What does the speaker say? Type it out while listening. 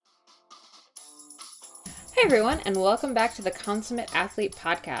Hey everyone, and welcome back to the Consummate Athlete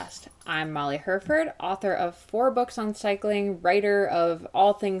Podcast. I'm Molly Herford, author of 4 books on cycling, writer of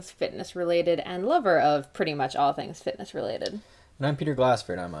all things fitness related, and lover of pretty much all things fitness related. And I'm Peter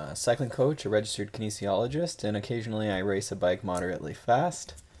Glassford. I'm a cycling coach, a registered kinesiologist, and occasionally I race a bike moderately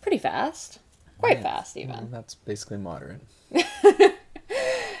fast. Pretty fast. Quite fast, even. Well, that's basically moderate.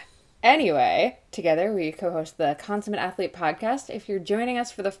 Anyway, together we co-host the Consummate Athlete Podcast. If you're joining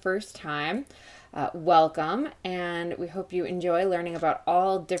us for the first time, welcome, and we hope you enjoy learning about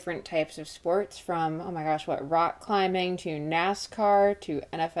all different types of sports from, rock climbing to NASCAR to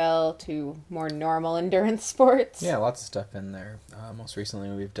NFL to more normal endurance sports. Yeah, lots of stuff in there. Most recently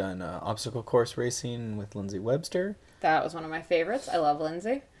we've done obstacle course racing with Lindsay Webster. That was one of my favorites. I love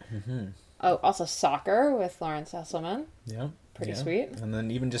Lindsay. Mm-hmm. Oh, also soccer with Lawrence Esselman. Yeah. Pretty sweet. And then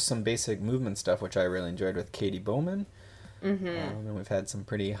even just some basic movement stuff, which I really enjoyed with Katie Bowman. Mm-hmm. And we've had some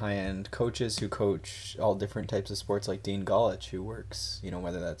pretty high-end coaches who coach all different types of sports, like Dean Golich, who works,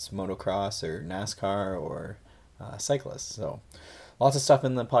 whether that's motocross or NASCAR or cyclists. So lots of stuff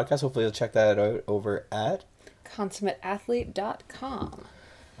in the podcast. Hopefully you'll check that out over at ConsummateAthlete.com.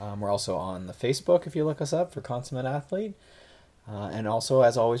 We're also on the Facebook if you look us up for Consummate Athlete. And also,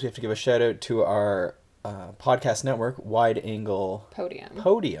 as always, we have to give a shout-out to our podcast network, Wide Angle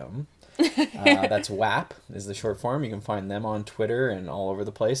Podium. That's WAP is the short form. You can find them on Twitter and all over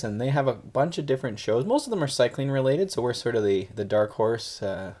the place, and they have a bunch of different shows. Most of them are cycling related, so we're sort of the dark horse,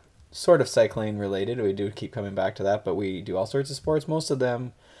 sort of cycling related. We do keep coming back to that, but we do all sorts of sports. Most of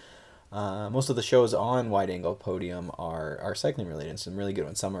the shows on Wide Angle Podium are cycling related. Some really good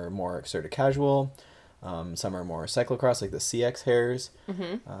ones. Some are more sort of casual. Some are more cyclocross, like the CX Hares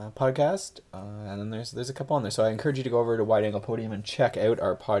podcast. And then there's a couple on there. So I encourage you to go over to Wide Angle Podium and check out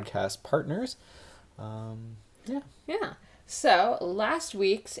our podcast partners. Yeah. So last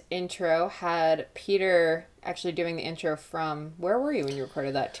week's intro had Peter actually doing the intro from, where were you when you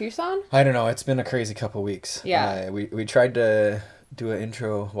recorded that? Tucson? I don't know. It's been a crazy couple weeks. Yeah. We tried to do an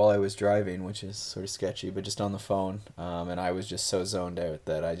intro while I was driving, which is sort of sketchy, but just on the phone. And I was just so zoned out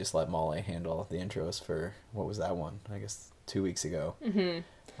that I just let Molly handle the intros for, what was that one? I guess 2 weeks ago. Mm-hmm.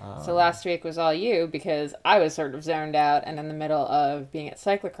 So last week was all you because I was sort of zoned out and in the middle of being at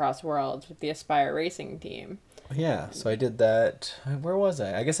Cyclocross Worlds with the Aspire Racing team. Yeah, so I did that. Where was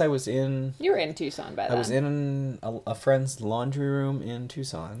I? I guess I was in... You were in Tucson by then. I was in a friend's laundry room in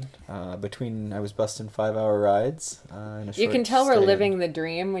Tucson. I was busting 5-hour rides. You can tell we're living the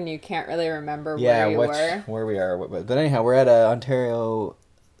dream when you can't really remember where we are. But anyhow, we're at a Ontario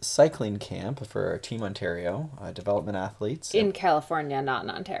cycling camp for Team Ontario, development athletes. In California, not in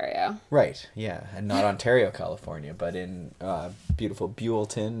Ontario. Right, yeah. And not Ontario, California, but in beautiful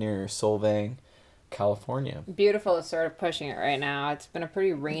Buellton near Solvang, California. Beautiful is sort of pushing it right now. It's been a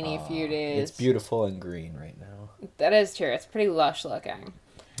pretty rainy few days. It's beautiful and green right now. That is true. It's pretty lush looking.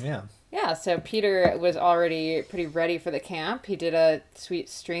 Yeah. Yeah, so Peter was already pretty ready for the camp. He did a sweet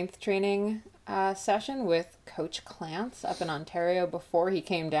strength training session with Coach Clance up in Ontario before he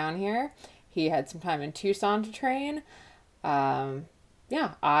came down here. He had some time in Tucson to train.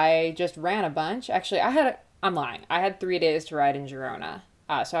 I just ran a bunch. Actually, I'm lying. I had 3 days to ride in Girona.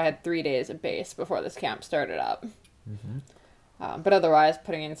 So I had 3 days of base before this camp started up. Mm-hmm. But otherwise,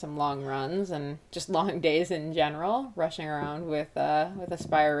 putting in some long runs and just long days in general, rushing around with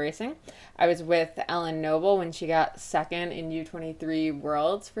Aspire Racing. I was with Ellen Noble when she got second in U23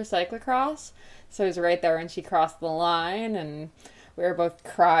 Worlds for cyclocross. So I was right there when she crossed the line, and we were both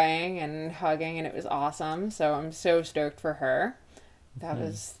crying and hugging, and it was awesome. So I'm so stoked for her. That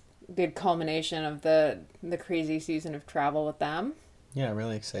was a good culmination of the crazy season of travel with them. Yeah,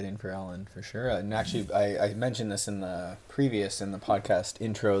 really exciting for Ellen, for sure. And actually, I mentioned this in the podcast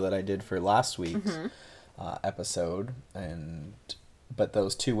intro that I did for last week's episode. But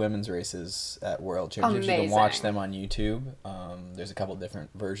those 2 women's races at World Championships, you can watch them on YouTube. There's a couple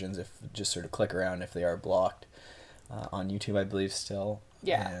different versions, if just sort of click around if they are blocked on YouTube, I believe, still.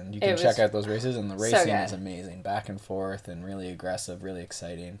 Yeah. And you can check out those races, and the racing is amazing. Back and forth and really aggressive, really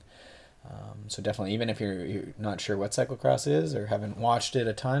exciting. So definitely, even if you're not sure what cyclocross is or haven't watched it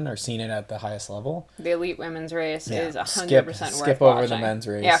a ton or seen it at the highest level, the elite women's race is 100% worth skip watching. Over the men's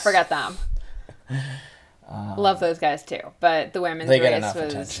race. Yeah, forget them. Love those guys too, but the women's race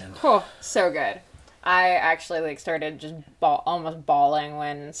was so good. I actually started just almost bawling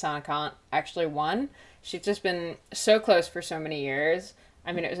when Sana Kant actually won. She's just been so close for so many years.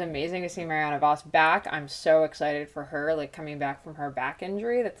 I mean, it was amazing to see Marianne Vos back. I'm so excited for her, coming back from her back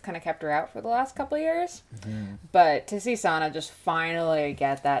injury that's kind of kept her out for the last couple of years. Mm-hmm. But to see Sana just finally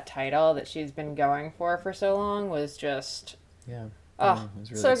get that title that she's been going for so long was just... Yeah. Oh, it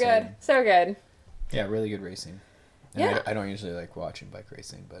was really so exciting. good. So good. Yeah, really good racing. And yeah. I don't usually like watching bike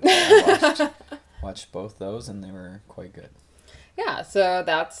racing, but I watched both those, and they were quite good. Yeah, so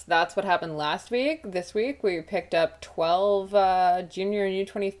that's what happened last week. This week we picked up 12 junior and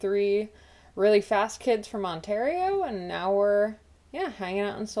U23 really fast kids from Ontario, and now we're hanging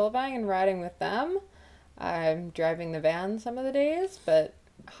out in Solvang and riding with them. I'm driving the van some of the days, but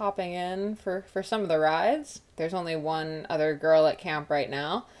hopping in for some of the rides. There's only one other girl at camp right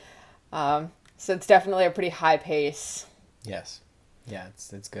now, so it's definitely a pretty high pace. Yes. Yeah,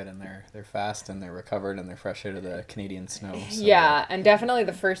 it's good, and they're fast, and they're recovered, and they're fresh out of the Canadian snow. So. Yeah, and definitely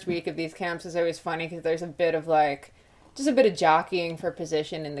the first week of these camps is always funny because there's a bit of just a bit of jockeying for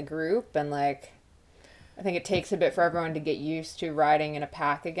position in the group, and I think it takes a bit for everyone to get used to riding in a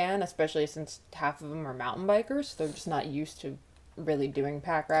pack again, especially since half of them are mountain bikers. So they're just not used to really doing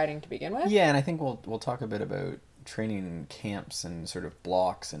pack riding to begin with. Yeah, and I think we'll talk a bit about training in camps and sort of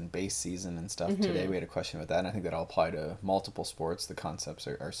blocks and base season and stuff. Mm-hmm. Today we had a question about that, and I think that'll apply to multiple sports. The concepts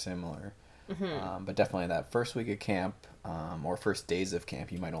are similar. Mm-hmm. But definitely that first week of camp or first days of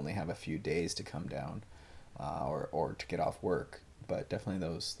camp, you might only have a few days to come down or to get off work. But definitely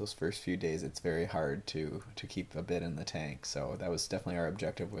those first few days, it's very hard to keep a bit in the tank. So that was definitely our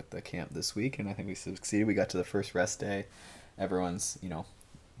objective with the camp this week, and I think we succeeded. We got to the first rest day. Everyone's,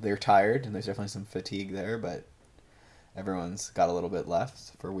 they're tired, and there's definitely some fatigue there, but everyone's got a little bit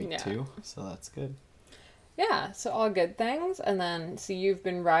left for week 2, so that's good. Yeah, so all good things. And then, so you've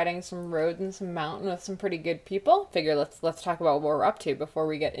been riding some road and some mountain with some pretty good people. Figure let's talk about what we're up to before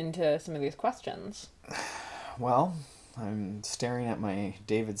we get into some of these questions. Well, I'm staring at my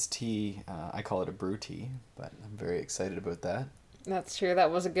David's tea. I call it a brew tea, but I'm very excited about that. That's true.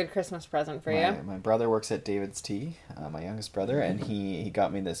 That was a good Christmas present for you. My brother works at David's Tea, my youngest brother, and he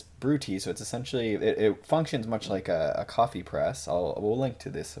got me this brew tea. So it's essentially, it functions much like a coffee press. We'll link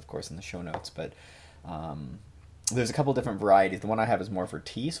to this, of course, in the show notes. But there's a couple different varieties. The one I have is more for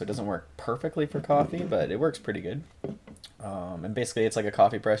tea, so it doesn't work perfectly for coffee, but it works pretty good. And basically, it's like a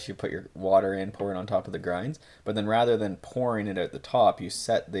coffee press. You put your water in, pour it on top of the grinds. But then rather than pouring it at the top, you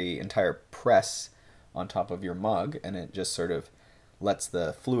set the entire press on top of your mug, and it just sort of lets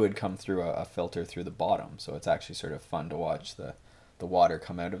the fluid come through a filter through the bottom. So it's actually sort of fun to watch the water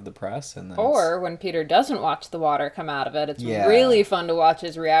come out of the press. And then or when Peter doesn't watch the water come out of it, it's really fun to watch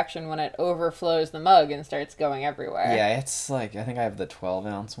his reaction when it overflows the mug and starts going everywhere. Yeah, it's like, I think I have the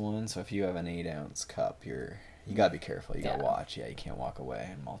 12-ounce one, so if you have an 8-ounce cup, you gotta be careful. You gotta watch. Yeah, you can't walk away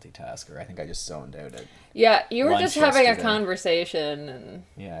and multitask. Or I think I just zoned out at you were just having a conversation. And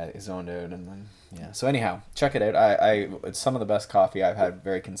yeah, I zoned out, and then so anyhow, check it out. It's some of the best coffee I've had,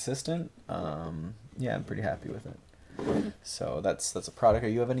 very consistent. I'm pretty happy with it. So that's a product.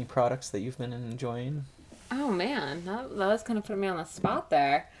 Do you have any products that you've been enjoying? Oh man, that was kind of putting me on the spot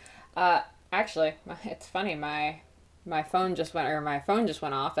there. Actually, it's funny. My phone just went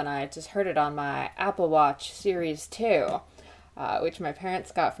off, and I just heard it on my Apple Watch Series 2, which my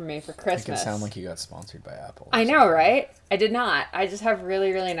parents got for me for Christmas. It can sound like you got sponsored by Apple. I know, right? I did not. I just have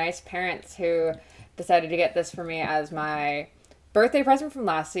really, really nice parents who decided to get this for me as my birthday present from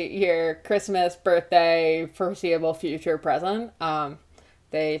last year, Christmas, birthday, foreseeable future present.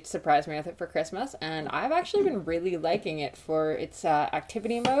 They surprised me with it for Christmas, and I've actually been really liking it for its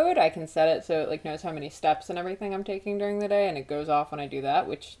activity mode. I can set it so it knows how many steps and everything I'm taking during the day, and it goes off when I do that,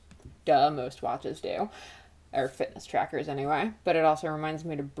 which, most watches do. Or fitness trackers anyway. But it also reminds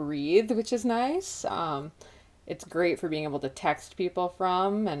me to breathe, which is nice. It's great for being able to text people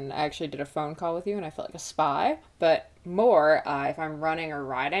from, and I actually did a phone call with you, and I felt like a spy. But more, if I'm running or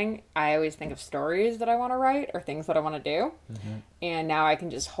riding, I always think of stories that I want to write or things that I want to do. Mm-hmm. And now I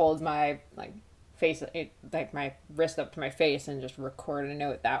can just hold my face, my wrist up to my face and just record a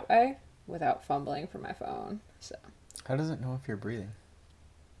note that way without fumbling for my phone. So how does it know if you're breathing?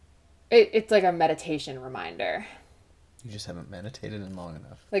 It's like a meditation reminder. You just haven't meditated in long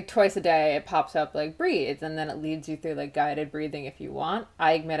enough. Twice a day, it pops up breathe, and then it leads you through guided breathing if you want.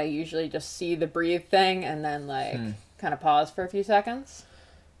 I admit I usually just see the breathe thing and then kind of pause for a few seconds.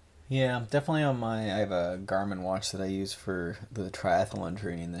 Yeah, definitely I have a Garmin watch that I use for the triathlon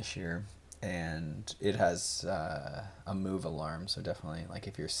training this year, and it has a move alarm, so definitely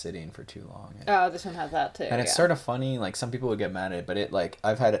if you're sitting for too long. This one has that too. And it's sort of funny, some people would get mad at it, but it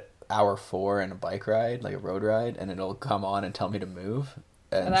I've had hour 4 in a bike ride, a road ride, and it'll come on and tell me to move.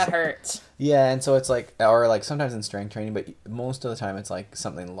 And that hurts. Yeah, and so it's or sometimes in strength training, but most of the time it's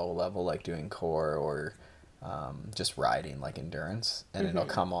something low level, doing core or just riding, endurance, and it'll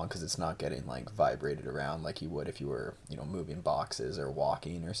come on because it's not getting vibrated around like you would if you were moving boxes or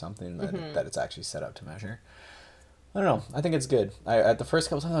walking or something that it's actually set up to measure. I don't know. I think it's good. At the first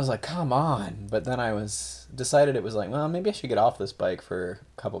couple times I was like, come on. But then I decided it was like, well, maybe I should get off this bike for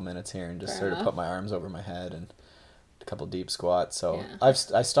a couple minutes here and just sort of put my arms over my head and a couple deep squats. So I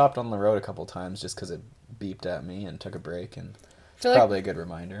stopped on the road a couple times just because it beeped at me and took a break, and it's probably a good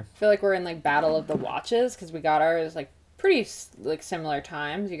reminder. I feel like we're in like battle of the watches because we got ours like pretty like similar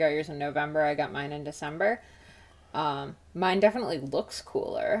times. You got yours in November. I got mine in December. Mine definitely looks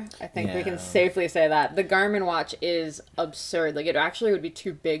cooler. I think we can safely say that. The Garmin watch is absurd. Like, it actually would be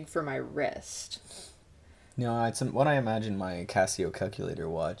too big for my wrist. No, it's what I imagine my Casio calculator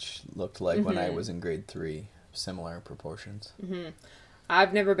watch looked like when I was in grade 3. Similar proportions.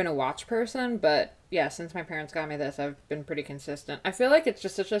 I've never been a watch person, but yeah, since my parents got me this, I've been pretty consistent. I feel like it's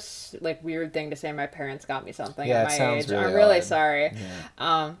just such a like weird thing to say my parents got me something at my age. Really I'm really odd. Sorry.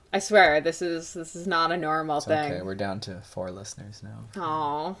 Yeah. I swear this is not a normal thing. Okay, we're down to 4 listeners now.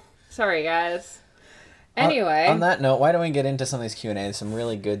 Oh, sorry guys. Anyway. On that note, why don't we get into some of these Q&A? Some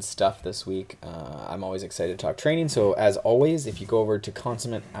really good stuff this week. I'm always excited to talk training. So as always, if you go over to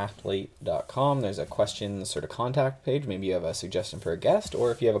consummateathlete.com, there's a question sort of contact page. Maybe you have a suggestion for a guest,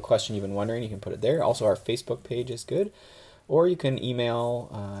 or if you have a question you've been wondering, you can put it there. Also, our Facebook page is good. Or you can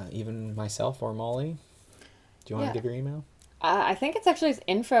email even myself or Molly. Do you want to give your email? I think it's actually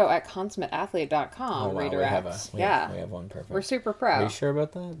info@consummateathlete.com. Oh, wow. Redirect. We have one perfect. We're super proud. Are you sure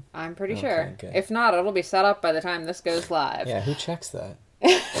about that? I'm pretty sure. Good. If not, it'll be set up by the time this goes live. Yeah, who checks that?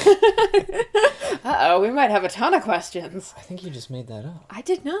 Uh-oh, we might have a ton of questions. I think you just made that up. I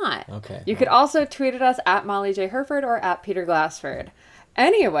did not. Okay. You could also tweet at us at Molly J. Herford or at Peter Glassford.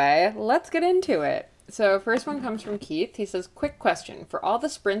 Anyway, let's get into it. So first one comes from Keith. He says, quick question. For all the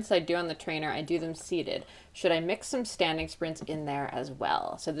sprints I do on the trainer, I do them seated. Should I mix some standing sprints in there as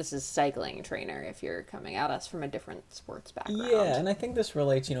well? So this is cycling trainer if you're coming at us from a different sports background. Yeah, and I think this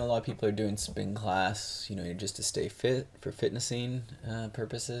relates, a lot of people are doing spin class, just to stay fit for fitnessing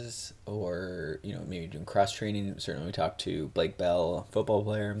purposes, or, maybe doing cross training. Certainly we talked to Blake Bell, a football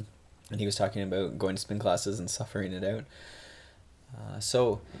player, and he was talking about going to spin classes and suffering it out.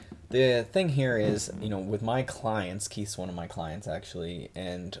 So the thing here is, with my clients, Keith's one of my clients actually,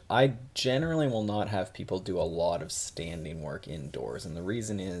 and I generally will not have people do a lot of standing work indoors. And the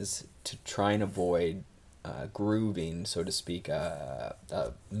reason is to try and avoid grooving, so to speak, a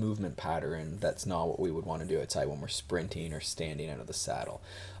movement pattern that's not what we would want to do outside when we're sprinting or standing out of the saddle.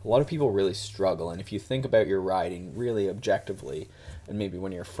 A lot of people really struggle, and if you think about your riding really objectively, and maybe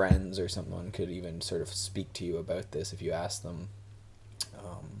when your friends or someone could even sort of speak to you about this if you ask them,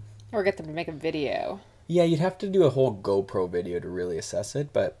 or get them to make a video. Yeah, you'd have to do a whole GoPro video to really assess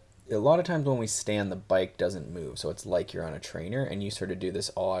it, but a lot of times when we stand, the bike doesn't move, so it's like you're on a trainer, and you sort of do this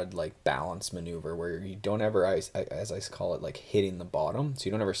odd, like, balance maneuver where you don't ever, as I call it, like, hitting the bottom, so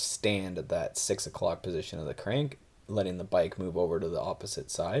you don't ever stand at that 6 o'clock position of the crank, letting the bike move over to the opposite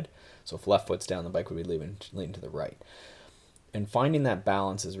side. So if left foot's down, the bike would be leaning to the right. And finding that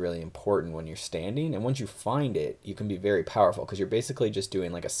balance is really important when you're standing. And once you find it, you can be very powerful because you're basically just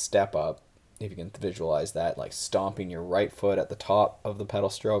doing like a step up, if you can visualize that, like stomping your right foot at the top of the pedal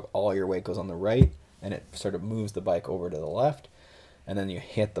stroke. All your weight goes on the right, and it sort of moves the bike over to the left. And then you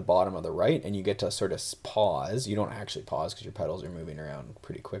hit the bottom of the right, and you get to sort of pause. You don't actually pause because your pedals are moving around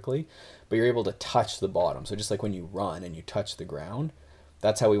pretty quickly, but you're able to touch the bottom. So just like when you run and you touch the ground,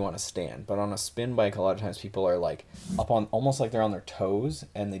 that's how we want to stand. But on a spin bike, a lot of times people are like up on, almost like they're on their toes,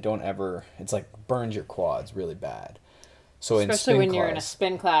 and they don't ever, it's like burns your quads really bad. So especially when you're in a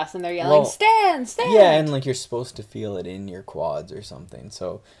spin class and they're yelling, stand. Yeah, and like you're supposed to feel it in your quads or something.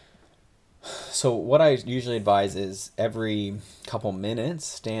 So what I usually advise is every couple minutes,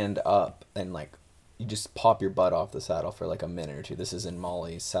 stand up and like you just pop your butt off the saddle for like a minute or two. This is in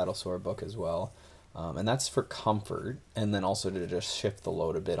Molly's Saddle Sore book as well. And that's for comfort, and then also to just shift the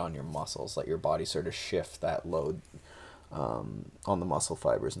load a bit on your muscles, let your body sort of shift that load on the muscle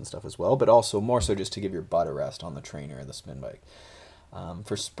fibers and stuff as well, but also more so just to give your butt a rest on the trainer or the spin bike.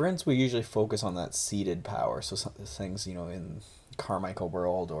 For sprints, we usually focus on that seated power, so some things, in Carmichael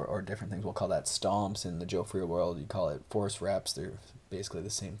world or different things, we'll call that stomps. In the Joe Freer world, you call it force reps. They're basically the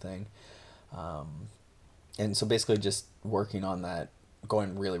same thing. And so basically just working on that,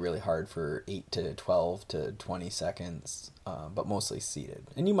 going really, really hard for 8 to 12 to 20 seconds, but mostly seated.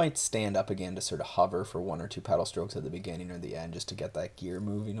 And you might stand up again to sort of hover for 1 or 2 pedal strokes at the beginning or the end just to get that gear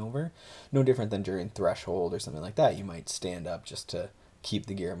moving over. No different than during threshold or something like that. You might stand up just to keep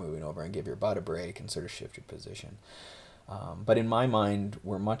the gear moving over and give your butt a break and sort of shift your position. But in my mind,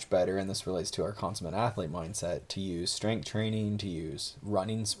 we're much better, and this relates to our consummate athlete mindset, to use strength training, to use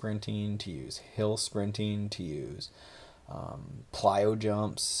running sprinting, to use hill sprinting, to use plyo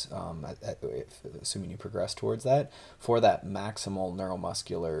jumps, assuming you progress towards that, for that maximal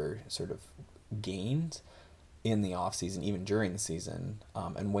neuromuscular sort of gains in the off season, even during the season,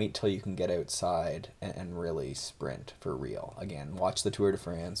 and wait till you can get outside and really sprint for real. Again, watch the Tour de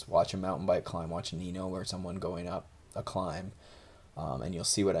France, watch a mountain bike climb, watch Nino or someone going up a climb, and you'll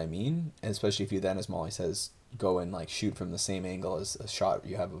see what I mean. And especially if you then, as Molly says, go and like shoot from the same angle as a shot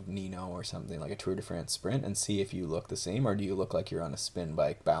you have of Nino or something like a Tour de France sprint, and see if you look the same, or do you look like you're on a spin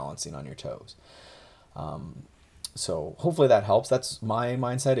bike balancing on your toes. So hopefully that helps. That's my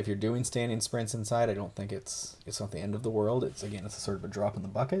mindset. If you're doing standing sprints inside, I don't think it's not the end of the world. It's a sort of a drop in the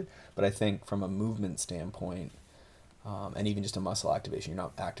bucket. But I think from a movement standpoint, and even just a muscle activation, you're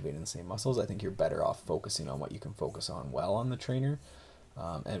not activating the same muscles. I think you're better off focusing on what you can focus on well on the trainer,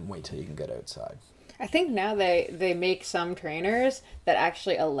 and wait till you can get outside. I think now they make some trainers that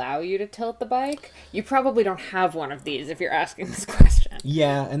actually allow you to tilt the bike. You probably don't have one of these if you're asking this question.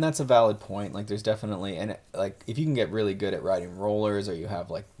 Yeah, and that's a valid point. Like, there's definitely, and like if you can get really good at riding rollers, or you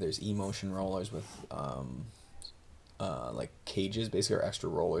have like there's e-motion rollers with like cages, basically, or extra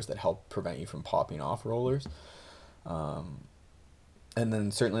rollers that help prevent you from popping off rollers. And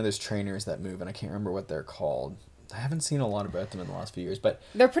then certainly there's trainers that move, and I can't remember what they're called. I haven't seen a lot about them in the last few years, but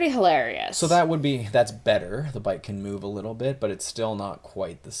they're pretty hilarious. So that's better. The bike can move a little bit, but it's still not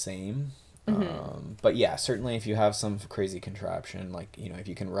quite the same. Mm-hmm. But yeah, certainly if you have some crazy contraption, like, if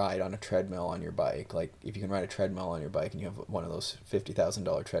you can ride on a treadmill on your bike, like if you can ride a treadmill on your bike and you have one of those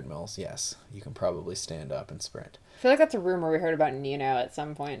 $50,000 treadmills, yes, you can probably stand up and sprint. I feel like that's a rumor we heard about Nino at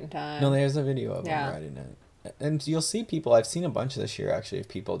some point in time. No, there's a video of him riding it. And you'll see people, I've seen a bunch this year actually, of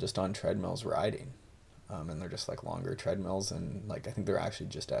people just on treadmills riding. And they're just like longer treadmills, and like I think they're actually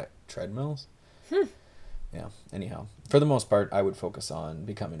just at treadmills. Yeah. Anyhow, for the most part, I would focus on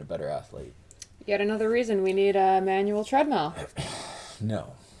becoming a better athlete. Yet another reason we need a manual treadmill.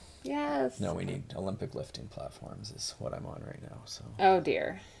 No. Yes. No, we need Olympic lifting platforms is what I'm on right now. So. Oh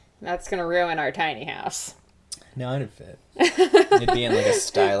dear, that's gonna ruin our tiny house. No, it'd fit. It'd be in like a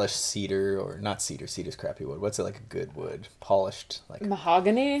stylish cedar, or not cedar. Cedar's crappy wood. What's it, like a good wood? Polished, like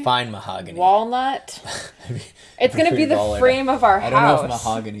mahogany? Fine mahogany. Walnut? It's going to be the frame of our house. I don't know if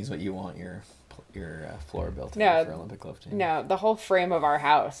mahogany is what you want your floor built in for Olympic lifting. No, the whole frame of our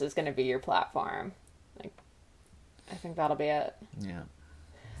house is going to be your platform. Like, I think that'll be it. Yeah.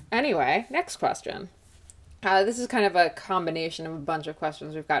 Anyway, next question. This is kind of a combination of a bunch of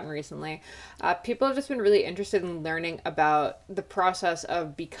questions we've gotten recently. People have just been really interested in learning about the process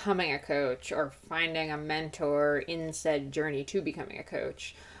of becoming a coach or finding a mentor in said journey to becoming a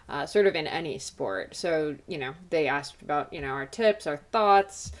coach, sort of in any sport. So, they asked about, our tips, our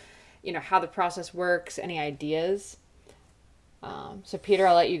thoughts, how the process works, any ideas. So Peter,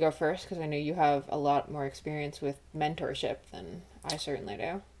 I'll let you go first because I know you have a lot more experience with mentorship than I certainly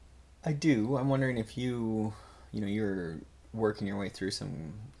do. I do. I'm wondering if you're working your way through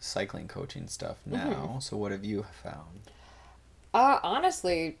some cycling coaching stuff now. Mm-hmm. So what have you found?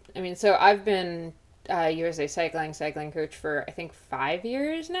 Honestly, so I've been USA cycling coach for, I think, 5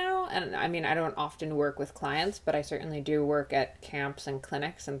 years now. And I don't often work with clients, but I certainly do work at camps and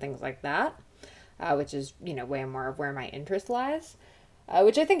clinics and things like that, which is, way more of where my interest lies.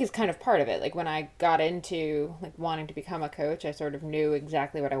 Which I think is kind of part of it. Like when I got into wanting to become a coach, I sort of knew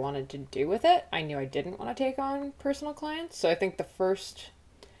exactly what I wanted to do with it. I knew I didn't want to take on personal clients. So I think the first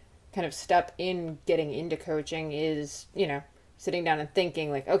kind of step in getting into coaching is, sitting down and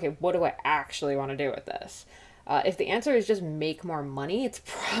thinking okay, what do I actually want to do with this? If the answer is just make more money, it's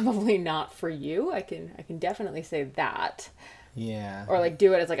probably not for you. I can definitely say that. Yeah. Or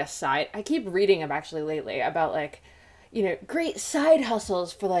do it as a side. I keep reading actually lately about great side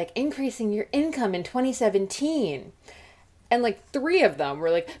hustles for increasing your income in 2017. And 3 of them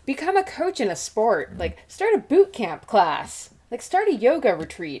were become a coach in a sport, start a boot camp class, start a yoga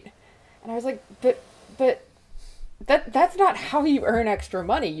retreat. And I was but that's not how you earn extra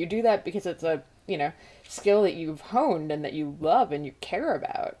money. You do that because it's a, skill that you've honed and that you love and you care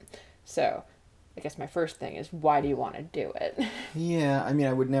about. So I guess my first thing is, why do you want to do it? Yeah,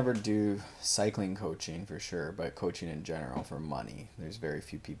 I would never do cycling coaching for sure, but coaching in general for money. There's very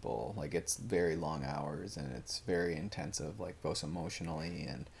few people, it's very long hours and it's very intensive, both emotionally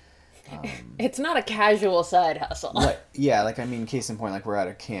and... it's not a casual side hustle. Case in point, we're at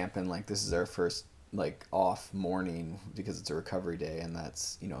a camp and this is our first off morning because it's a recovery day, and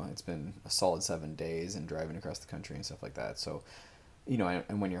that's, it's been a solid 7 days and driving across the country and stuff like that. So...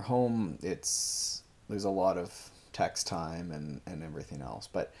 and when you're home, there's a lot of text time and everything else.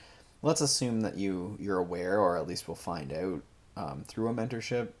 But let's assume that you're aware, or at least we'll find out through a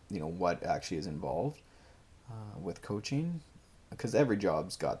mentorship, what actually is involved. with coaching, because every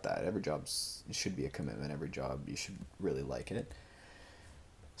job's got that. Every job's should be a commitment. Every job you should really like it.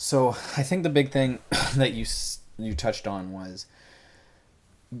 So I think the big thing that you touched on was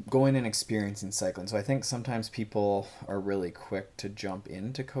going and experiencing cycling. So I think sometimes people are really quick to jump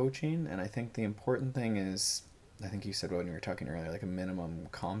into coaching, and I think the important thing is, I think you said when you were talking earlier, like a minimum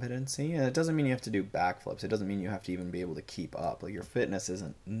competency. And it doesn't mean you have to do backflips. It doesn't mean you have to even be able to keep up. Like your fitness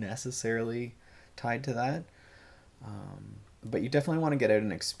isn't necessarily tied to that. But you definitely want to get out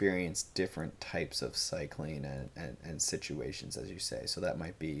and experience different types of cycling and situations, as you say. So that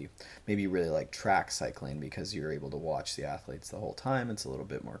might be, maybe you really like track cycling because you're able to watch the athletes the whole time. It's a little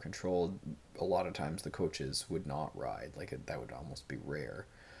bit more controlled. A lot of times the coaches would not ride. That would almost be rare.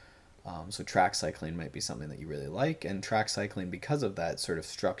 So track cycling might be something that you really like. And track cycling, because of that sort of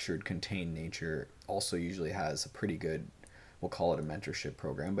structured, contained nature, also usually has a pretty good, we'll call it a mentorship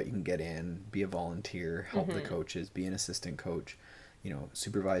program, but you can get in, be a volunteer, help the coaches, be an assistant coach,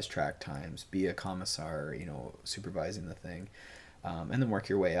 supervise track times, be a commissar, supervising the thing, and then work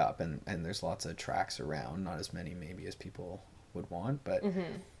your way up. And there's lots of tracks around, not as many maybe as people would want, but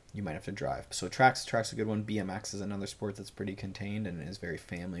you might have to drive. So track's a good one. BMX is another sport that's pretty contained and is very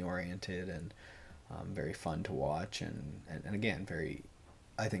family oriented and very fun to watch. And again, very,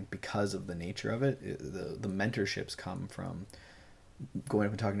 I think because of the nature of it, the mentorships come from going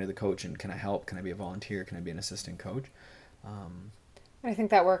up and talking to the coach and can I help? Can I be a volunteer? Can I be an assistant coach? I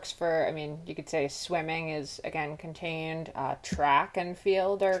think that works for, you could say swimming is, again, contained. Track and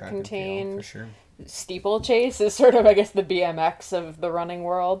field are contained. For sure. Steeplechase is sort of, I guess, the BMX of the running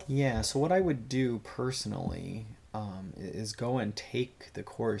world. Yeah, so what I would do personally is go and take the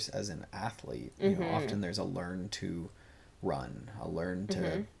course as an athlete. Often there's a learn to run, a learn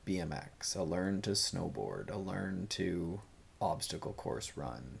to BMX, a learn to snowboard, a learn to obstacle course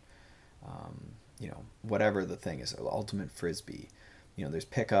run, whatever the thing is, ultimate frisbee. There's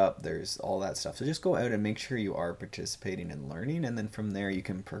pickup, there's all that stuff. So just go out and make sure you are participating and learning, and then from there you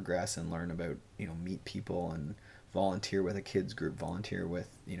can progress and learn about, meet people and volunteer with a kids group, volunteer with,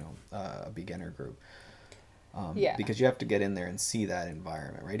 a beginner group. Because you have to get in there and see that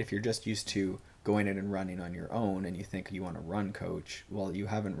environment, right? If you're just used to going in and running on your own and you think you want to run coach, well, you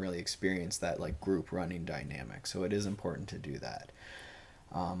haven't really experienced that group running dynamic. So it is important to do that.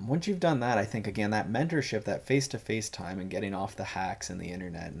 Once you've done that, I think, again, that mentorship, that face-to-face time and getting off the hacks and the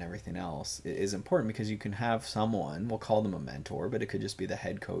internet and everything else is important, because you can have someone, we'll call them a mentor, but it could just be the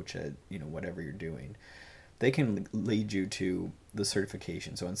head coach at, whatever you're doing. They can lead you to the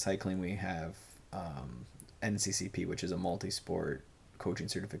certification. So in cycling, we have NCCP, which is a multi-sport coaching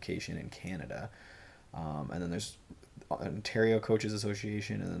certification in Canada. And then there's Ontario Coaches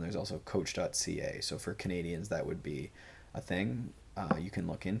Association, and then there's also coach.ca. So for Canadians, that would be a thing you can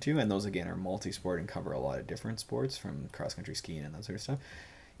look into. And those, again, are multi-sport and cover a lot of different sports, from cross-country skiing and that sort of stuff.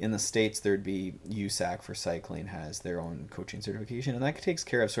 In the States, there'd be USAC for cycling, has their own coaching certification, and that takes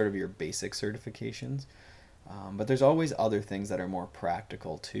care of sort of your basic certifications. But there's always other things that are more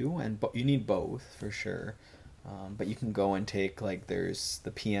practical too, and you need both for sure. But you can go and take, there's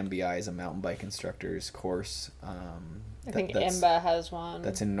the PMBI is a mountain bike instructor's course. I think IMBA has one.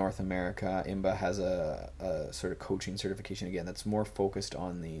 That's in North America. IMBA has a sort of coaching certification, again, that's more focused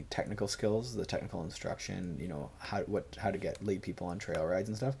on the technical skills, the technical instruction, how to lead people on trail rides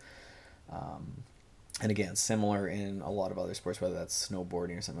and stuff. And again, similar in a lot of other sports, whether that's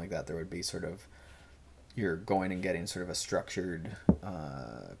snowboarding or something like that, there would be sort of, you're going and getting sort of a structured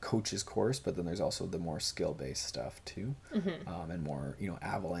coach's course, but then there's also the more skill-based stuff too, and more,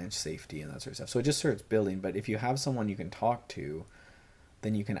 avalanche safety and that sort of stuff. So it just starts building. But if you have someone you can talk to,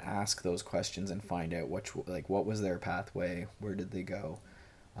 then you can ask those questions and find out what was their pathway, where did they go,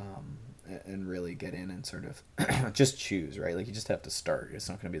 and really get in and sort of just choose, right? You just have to start. It's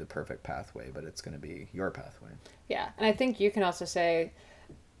not going to be the perfect pathway, but it's going to be your pathway. Yeah, and I think you can also say,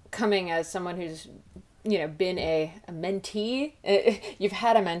 coming as someone who's been a mentee, you've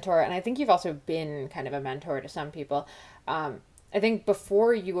had a mentor, and I think you've also been kind of a mentor to some people. I think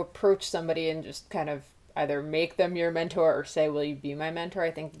before you approach somebody and just kind of either make them your mentor or say, will you be my mentor, I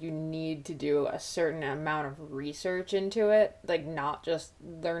think you need to do a certain amount of research into it, not just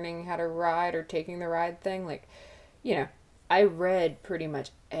learning how to ride or taking the ride thing. I read pretty much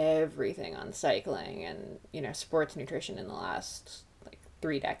everything on cycling and, sports nutrition in the last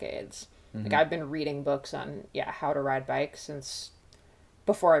 3 decades. I've been reading books on how to ride bikes since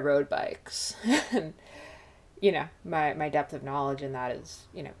before I rode bikes. And my depth of knowledge in that is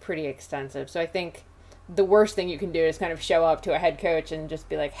pretty extensive. So I think the worst thing you can do is kind of show up to a head coach and just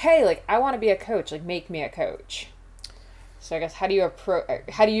be like, hey, I want to be a coach, make me a coach. So I guess how do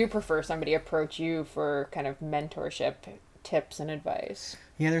you prefer somebody approach you for kind of mentorship tips and advice?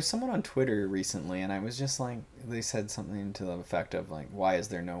 Yeah, there's someone on Twitter recently, and I was just like, they said something to the effect of like, why is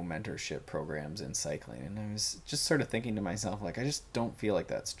there no mentorship programs in cycling? And I was just sort of thinking to myself, like, I just don't feel like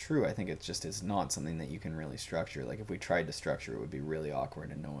that's true. I think it just is not something that you can really structure. Like, if we tried to structure it, would be really awkward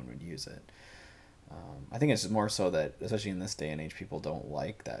and no one would use it. I think it's more so that, especially in this day and age, people don't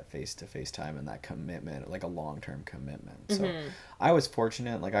like that face-to-face time and that commitment, like a long-term commitment. So I was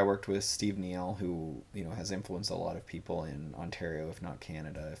fortunate. Like, I worked with Steve Neal, who, you know, has influenced a lot of people in Ontario, if not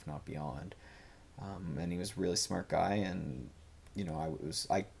Canada, if not beyond. And he was a really smart guy. And, you know,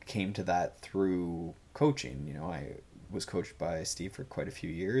 I came to that through coaching. You know, I was coached by Steve for quite a few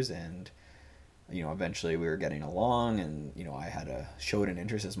years, and you know, eventually we were getting along, and, you know, I showed an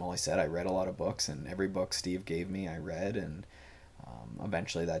interest, as Molly said. I read a lot of books, and every book Steve gave me, I read, and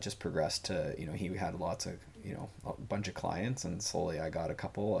eventually that just progressed to, you know, he had lots of, you know, a bunch of clients, and slowly I got a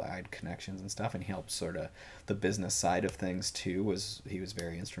couple, I had connections and stuff, and he helped sort of the business side of things too. He was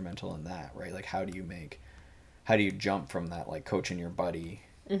very instrumental in that, right? Like, how do you jump from that, like, coaching your buddy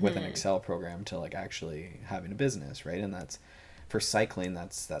with an Excel program to, like, actually having a business, right? And that's, for cycling,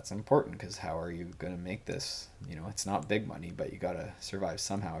 that's important, because how are you going to make this, you know, it's not big money, but you got to survive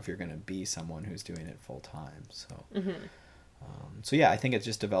somehow if you're going to be someone who's doing it full time. So so yeah, I think it's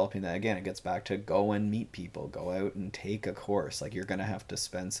just developing that. Again, it gets back to go and meet people, go out and take a course. Like, you're going to have to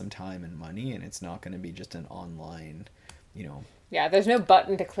spend some time and money, and it's not going to be just an online, you know. Yeah, there's no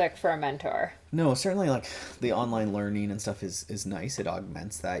button to click for a mentor. No, certainly, like, the online learning and stuff is nice. It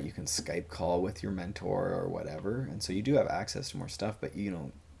augments that. You can Skype call with your mentor or whatever. And so you do have access to more stuff, but, you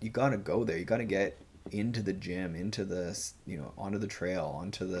know, you got to go there. You got to get into the gym, into the, you know, onto the trail,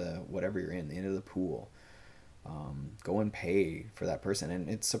 onto the, whatever you're in, into the pool. Go and pay for that person. And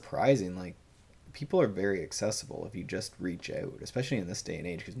it's surprising, like, people are very accessible if you just reach out, especially in this day and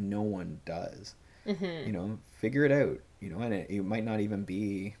age, because no one does. You know, figure it out, you know, and it might not even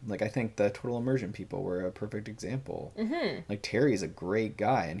be, like, I think the Total Immersion people were a perfect example. Like, Terry's a great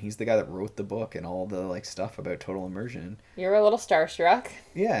guy, and he's the guy that wrote the book and all the, like, stuff about Total Immersion. You're a little starstruck.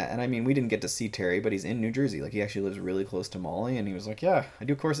 Yeah, and I mean, we didn't get to see Terry, but he's in New Jersey. Like, he actually lives really close to Molly, and he was like, yeah, I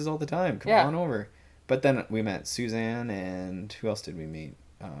do courses all the time. Come on over. But then we met Suzanne, and who else did we meet?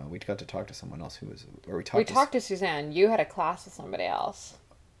 We got to talk to someone else we talked to Suzanne. You had a class with somebody else.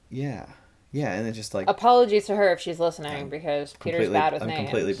 Yeah. Yeah, and then just, like... Apologies to her if she's listening, because Peter's bad with names. I'm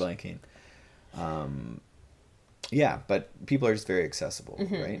completely blanking. Yeah, but people are just very accessible,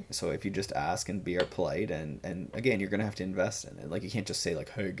 right? So if you just ask and be polite, and again, you're going to have to invest in it. Like, you can't just say,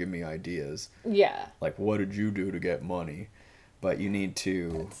 like, hey, give me ideas. Yeah. Like, what did you do to get money? But you need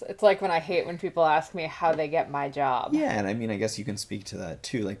to... It's like when I hate when people ask me how they get my job. Yeah, and I mean, I guess you can speak to that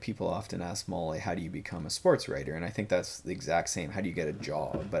too. Like, people often ask Molly, how do you become a sports writer? And I think that's the exact same. How do you get a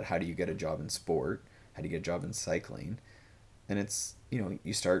job? But how do you get a job in sport? How do you get a job in cycling? And it's, you know,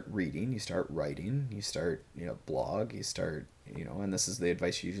 you start reading, you start writing, you start, you know, blog, you start, you know, and this is the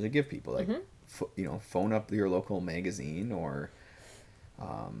advice you usually give people. Like, you know, phone up your local magazine or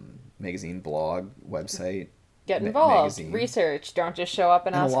magazine, blog, website. Get involved, research, don't just show up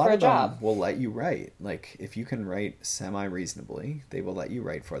and ask for a job. A lot of them will let you write. Like, if you can write semi-reasonably, they will let you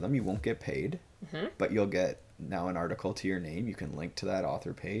write for them. You won't get paid, but you'll get now an article to your name. You can link to that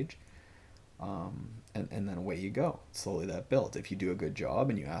author page, and then away you go. Slowly that builds. If you do a good job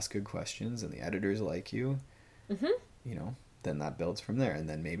and you ask good questions and the editors like you, you know, then that builds from there. And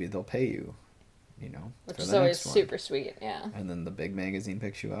then maybe they'll pay you, you know, which is always super sweet, yeah. And then the big magazine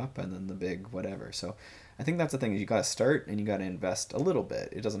picks you up, and then the big whatever. So I think that's the thing, is you got to start and you got to invest a little bit.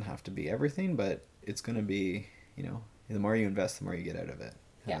 It doesn't have to be everything, but it's going to be, you know, the more you invest, the more you get out of it.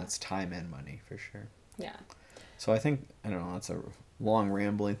 And that's time and money for sure. Yeah. So I think, I don't know, that's a long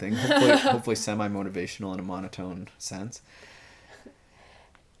rambling thing. Hopefully semi-motivational in a monotone sense.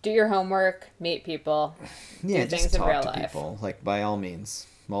 Do your homework, meet people, do things in real life. People, like, by all means.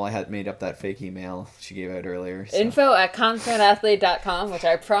 Well, I had made up that fake email she gave out earlier. So. info@consummateathlete.com, which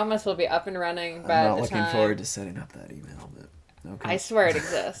I promise will be up and running by the time. I'm not looking forward to setting up that email, but okay. I swear it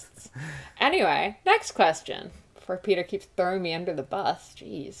exists. Anyway, next question. Before Peter keeps throwing me under the bus.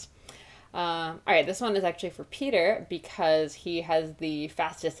 Jeez. All right, this one is actually for Peter because he has the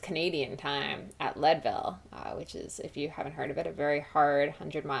fastest Canadian time at Leadville, which is, if you haven't heard of it, a very hard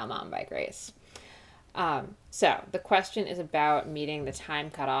 100-mile mountain bike race. So the question is about meeting the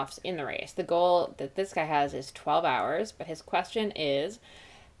time cutoffs in the race. The goal that this guy has is 12 hours, but his question is,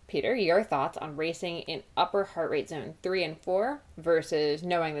 Peter, your thoughts on racing in upper heart rate zone 3 and 4 versus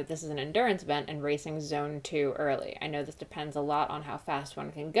knowing that this is an endurance event and racing zone 2 early. I know this depends a lot on how fast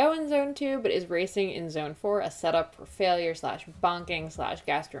one can go in zone 2, but is racing in zone 4 a setup for failure / bonking /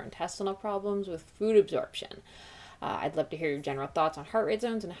 gastrointestinal problems with food absorption? I'd love to hear your general thoughts on heart rate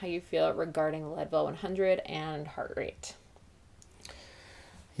zones and how you feel regarding Leadville 100 and heart rate.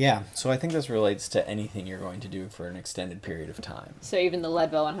 Yeah, so I think this relates to anything you're going to do for an extended period of time. So even the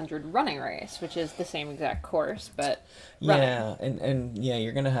Leadville 100 running race, which is the same exact course, but running. Yeah, and yeah,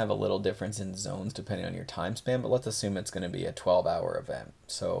 you're going to have a little difference in zones depending on your time span, but let's assume it's going to be a 12-hour event.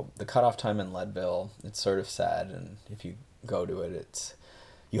 So the cutoff time in Leadville, it's sort of sad, and if you go to it,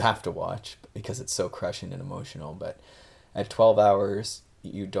 you have to watch because it's so crushing and emotional, but at 12 hours,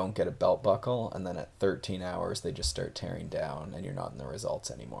 you don't get a belt buckle, and then at 13 hours they just start tearing down and you're not in the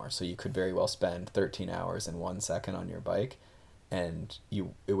results anymore. So you could very well spend 13 hours and 1 second on your bike, and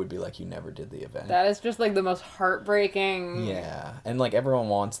it would be like you never did the event. That is just like the most heartbreaking. Yeah, and like everyone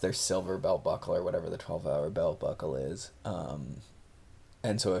wants their silver belt buckle or whatever the 12-hour belt buckle is.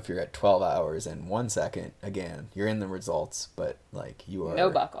 And so if you're at 12 hours and 1 second, again, you're in the results, but like you are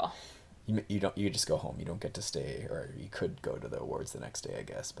no buckle. You just go home. You don't get to stay, or you could go to the awards the next day, I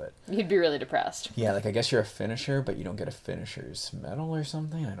guess, but you'd be really depressed. Yeah, like I guess you're a finisher, but you don't get a finisher's medal or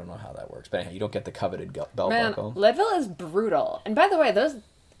something. I don't know how that works, but anyhow, you don't get the coveted belt buckle. Leadville is brutal, and by the way,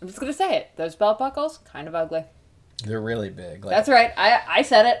 I'm just gonna say it. Those belt buckles, kind of ugly. They're really big. That's right. I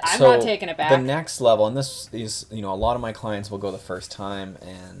said it. I'm not taking it back. The next level, and this is, a lot of my clients will go the first time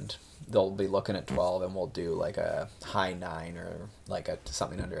and they'll be looking at 12 and we'll do like a high 9 or like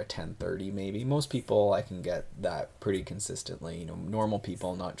something under a 10:30 maybe. Most people I can get that pretty consistently. Normal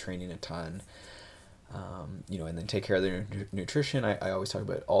people not training a ton, and then take care of their nutrition. I always talk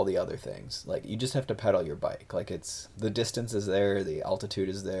about all the other things. Like you just have to pedal your bike. Like the distance is there, the altitude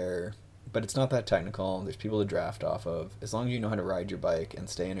is there, but it's not that technical. There's people to draft off of. As long as you know how to ride your bike and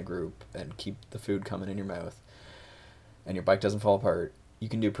stay in a group and keep the food coming in your mouth and your bike doesn't fall apart, you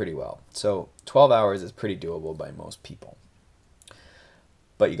can do pretty well. So 12 hours is pretty doable by most people.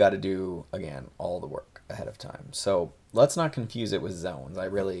 But you got to do, again, all the work ahead of time. So let's not confuse it with zones. I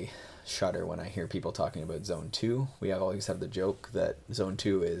really shudder when I hear people talking about zone 2. We always have the joke that zone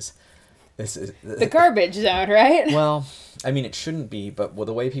 2 is the garbage zone, right? Well, I mean, it shouldn't be, but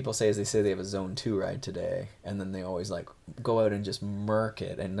the way people say is they say they have a zone 2 ride today, and then they always like go out and just murk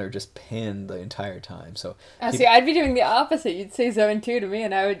it, and they're just pinned the entire time. So see, I'd be doing the opposite. You'd say zone 2 to me,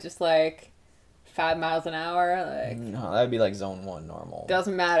 and I would just like 5 miles an hour. Like no, that would be like zone 1 normal.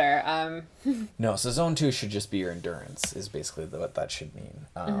 Doesn't matter. No, so zone 2 should just be your endurance. Is basically what that should mean.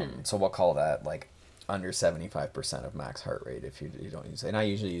 So we'll call that like under 75% of max heart rate if you don't use it. And I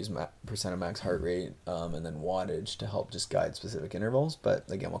usually use percent of max heart rate and then wattage to help just guide specific intervals.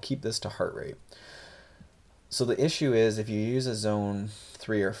 But again, we'll keep this to heart rate. So the issue is if you use a zone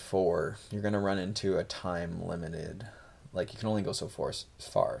 3 or 4, you're going to run into a time limited. Like you can only go so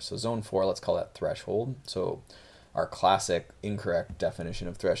far. So zone 4, let's call that threshold. So our classic incorrect definition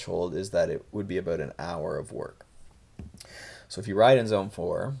of threshold is that it would be about an hour of work. So if you ride in zone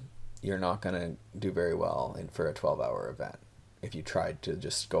 4, you're not going to do very well for a 12-hour event. If you tried to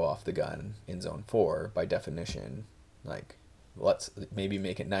just go off the gun in zone 4, by definition, like let's maybe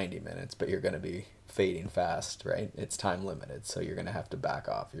make it 90 minutes, but you're going to be fading fast, right? It's time limited, so you're going to have to back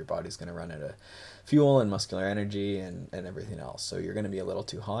off. Your body's going to run out of fuel and muscular energy and everything else. So you're going to be a little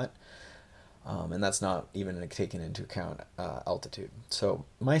too hot. And that's not even taking into account altitude. So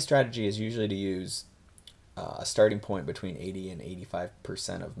my strategy is usually to use a starting point between 80 and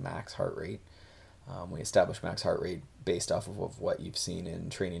 85% of max heart rate. We establish max heart rate based off of what you've seen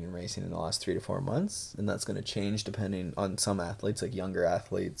in training and racing in the last 3 to 4 months, and that's going to change depending on some athletes, like younger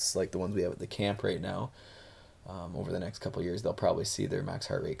athletes, like the ones we have at the camp right now. Over the next couple of years, they'll probably see their max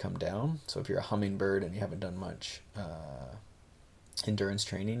heart rate come down. So if you're a hummingbird and you haven't done much endurance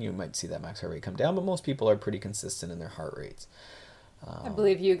training, you might see that max heart rate come down, but most people are pretty consistent in their heart rates. I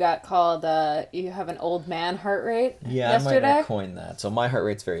believe you got called, you have an old man heart rate yesterday? I might have coined that. So my heart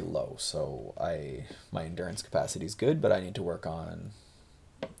rate's very low, so my endurance capacity is good, but I need to work on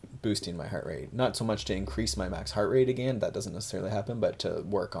boosting my heart rate. Not so much to increase my max heart rate again, that doesn't necessarily happen, but to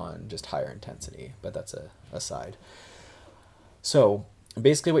work on just higher intensity, but that's a aside. So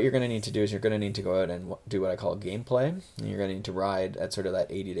basically what you're going to need to do is you're going to need to go out and do what I call gameplay, and you're going to need to ride at sort of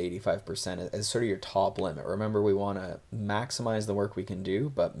that 80 to 85% as sort of your top limit. Remember, we want to maximize the work we can do,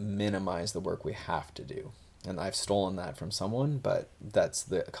 but minimize the work we have to do. And I've stolen that from someone, but that's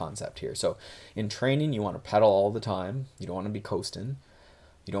the concept here. So in training, you want to pedal all the time. You don't want to be coasting.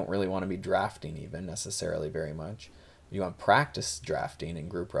 You don't really want to be drafting even necessarily very much. You want to practice drafting and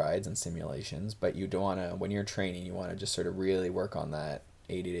group rides and simulations, but you don't want to, when you're training, you want to just sort of really work on that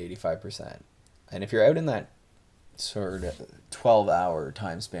 80 to 85%. And if you're out in that sort of 12-hour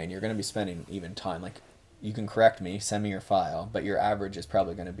time span, you're going to be spending even time. Like, you can correct me, send me your file, but your average is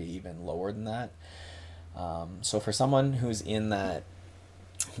probably going to be even lower than that. So for someone who's in that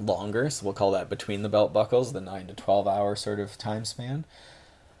longer, so we'll call that between the belt buckles, the 9 to 12 hour sort of time span,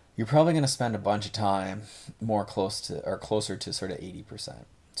 you're probably going to spend a bunch of time more closer to sort of 80%.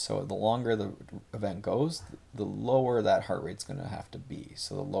 So the longer the event goes, the lower that heart rate's going to have to be.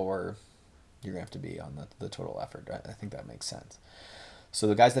 So the lower you're going to have to be on the total effort. I think that makes sense. So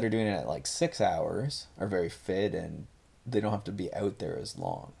the guys that are doing it at like 6 hours are very fit, and they don't have to be out there as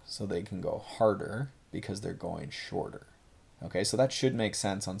long. So they can go harder because they're going shorter. Okay, so that should make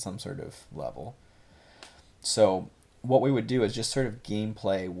sense on some sort of level. So what we would do is just sort of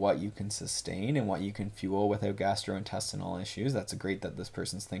gameplay what you can sustain and what you can fuel without gastrointestinal issues. That's great that this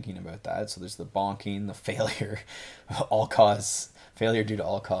person's thinking about that. So there's the bonking, the failure, failure due to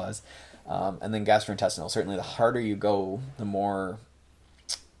all cause, and then gastrointestinal. Certainly the harder you go, the more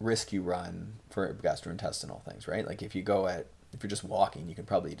risk you run for gastrointestinal things, right? Like if you're just walking, you can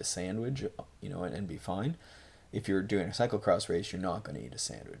probably eat a sandwich, and be fine. If you're doing a cyclocross race, you're not going to eat a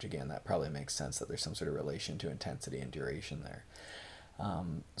sandwich. Again, that probably makes sense that there's some sort of relation to intensity and duration there.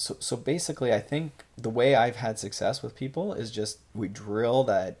 So basically, I think the way I've had success with people is just we drill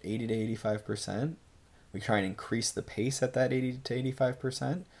that 80 to 85%. We try and increase the pace at that 80 to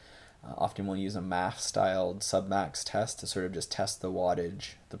 85%. Often we'll use a MAF-styled submax test to sort of just test the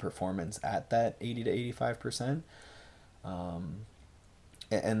wattage, the performance at that 80 to 85%.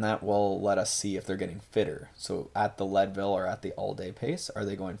 And that will let us see if they're getting fitter. So at the Leadville or at the all-day pace, are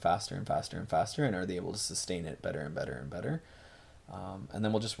they going faster and faster and faster, and are they able to sustain it better and better and better? And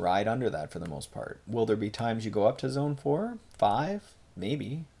then we'll just ride under that for the most part. Will there be times you go up to zone 4, 5?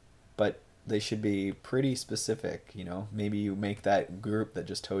 Maybe. But they should be pretty specific, Maybe you make that group that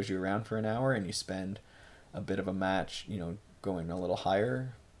just tows you around for an hour, and you spend a bit of a match, going a little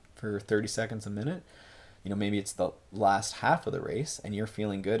higher for 30 seconds a minute. Maybe it's the last half of the race and you're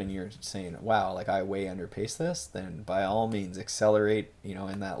feeling good and you're saying, wow, like I way underpaced this, then by all means accelerate,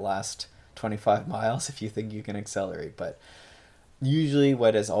 in that last 25 miles if you think you can accelerate. But usually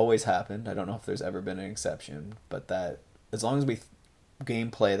what has always happened, I don't know if there's ever been an exception, but that as long as we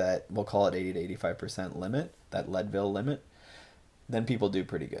gameplay that, we'll call it 80 to 85% limit, that Leadville limit, then people do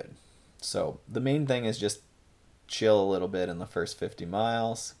pretty good. So the main thing is just chill a little bit in the first 50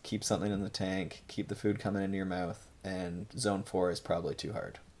 miles, keep something in the tank, keep the food coming into your mouth, and zone 4 is probably too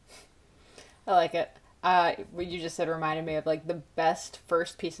hard. I like it. What you just said reminded me of like the best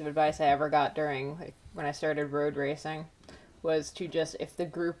first piece of advice I ever got during when I started road racing was to just,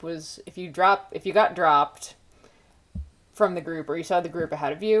 if you got dropped from the group or you saw the group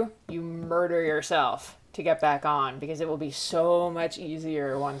ahead of you, you murder yourself to get back on, because it will be so much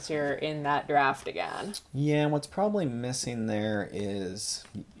easier once you're in that draft again. Yeah, and what's probably missing there is,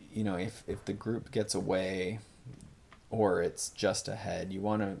 if the group gets away or it's just ahead, you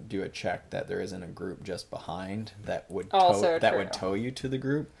want to do a check that there isn't a group just behind that would tow you to the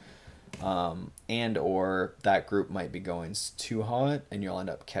group. And or that group might be going too hot and you'll end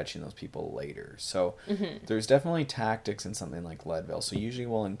up catching those people later. So there's definitely tactics in something like Leadville. So usually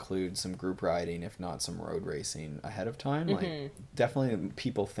we'll include some group riding, if not some road racing ahead of time. Like definitely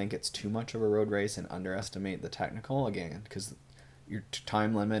people think it's too much of a road race and underestimate the technical, again, because your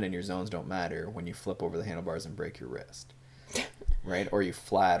time limit and your zones don't matter when you flip over the handlebars and break your wrist. Right? Or you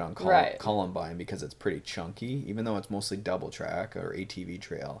flat on Columbine because it's pretty chunky, even though it's mostly double track or ATV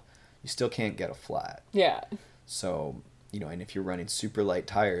trail. You still can't get a flat. Yeah. So, and if you're running super light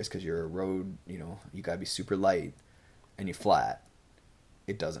tires because you're a road, you got to be super light and you flat,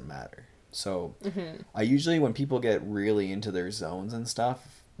 it doesn't matter. So I usually, when people get really into their zones and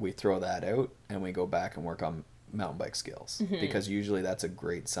stuff, we throw that out and we go back and work on mountain bike skills, because usually that's a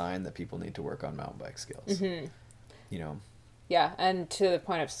great sign that people need to work on mountain bike skills. Yeah, and to the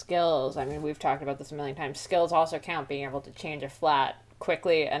point of skills, I mean, we've talked about this a million times. Skills also count, being able to change a flat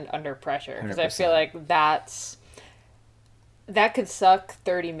quickly and under pressure, because I feel like that could suck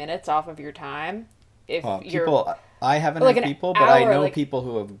 30 minutes off of your time if I haven't had people, but I know people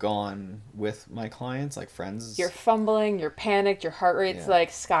who have gone with my clients, like friends. You're fumbling, you're panicked, your heart rate's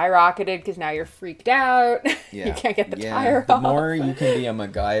skyrocketed because now you're freaked out. Yeah. You can't get the tire off. The more you can be a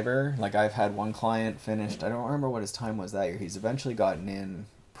MacGyver, like I've had one client finished, I don't remember what his time was that year. He's eventually gotten in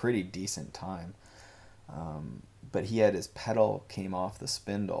pretty decent time. But he had his pedal came off the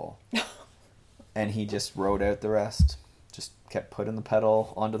spindle and he just rode out the rest. just kept putting the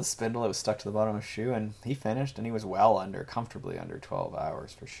pedal onto the spindle. It was stuck to the bottom of his shoe, and he finished, and he was comfortably under 12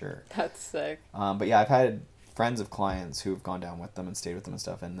 hours for sure. That's sick. But yeah, I've had friends of clients who've gone down with them and stayed with them and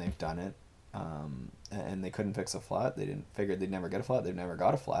stuff, and they've done it. And they couldn't fix a flat. They figured they'd never get a flat. They've never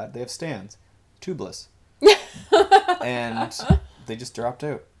got a flat. They have stands, tubeless, and they just dropped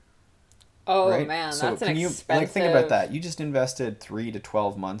out. Oh, right? Man, so that's an expensive... think about that. You just invested 3 to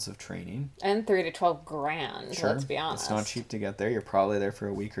 12 months of training. And 3 to 12 grand, sure. Let's be honest. It's not cheap to get there. You're probably there for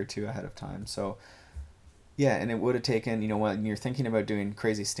a week or two ahead of time. So, yeah, and it would have taken, when you're thinking about doing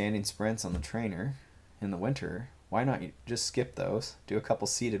crazy standing sprints on the trainer in the winter, why not just skip those, do a couple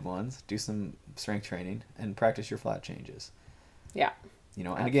seated ones, do some strength training, and practice your flat changes. Yeah.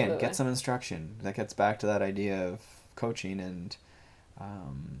 And again, get some instruction. That gets back to that idea of coaching and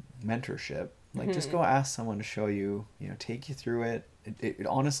mentorship. Like, just go ask someone to show you, take you through it. It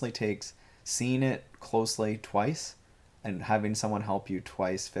honestly takes seeing it closely twice and having someone help you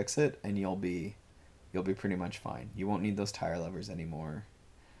twice fix it, and you'll be pretty much fine. You won't need those tire levers anymore.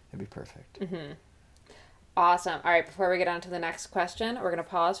 It'll be perfect. Mm-hmm. Awesome. All right, before we get on to the next question, we're going to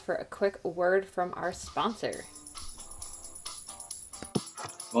pause for a quick word from our sponsor.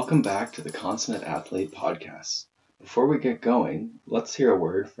 Welcome back to the Consummate Athlete Podcast. Before we get going, let's hear a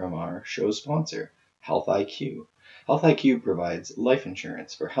word from our show sponsor, Health IQ. Health IQ provides life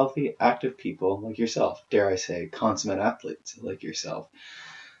insurance for healthy, active people like yourself. Dare I say, consummate athletes like yourself.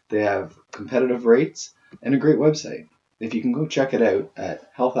 They have competitive rates and a great website. If you can go check it out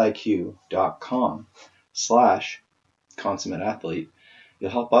at healthiq.com/consummate athlete,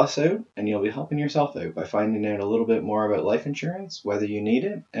 you'll help us out and you'll be helping yourself out by finding out a little bit more about life insurance, whether you need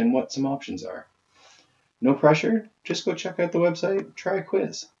it, and what some options are. No pressure, just go check out the website, try a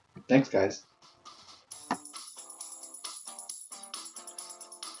quiz. Thanks, guys.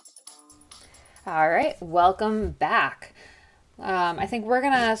 All right, welcome back. I think we're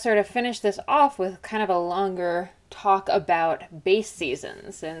going to sort of finish this off with kind of a longer talk about base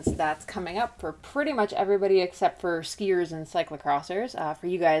season, since that's coming up for pretty much everybody except for skiers and cyclocrossers. For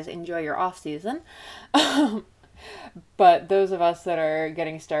you guys, enjoy your off season. But those of us that are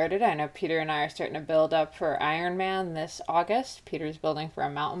getting started, I know Peter and I are starting to build up for Ironman this August. Peter's building for a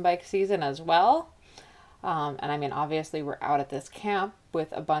mountain bike season as well. And I mean, obviously we're out at this camp with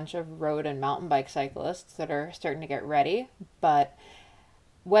a bunch of road and mountain bike cyclists that are starting to get ready. But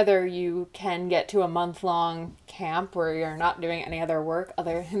whether you can get to a month-long camp where you're not doing any other work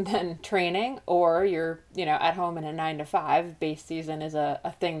other than training, or you're, at home in a 9-to-5, base season is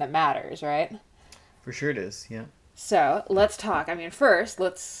a thing that matters, right? For sure it is, yeah. So let's talk. I mean, first,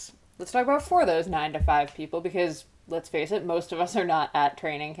 let's talk about for those 9-to-5 people, because let's face it, most of us are not at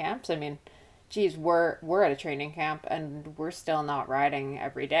training camps. I mean, geez, we're at a training camp and we're still not riding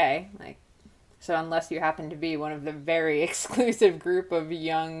every day. So unless you happen to be one of the very exclusive group of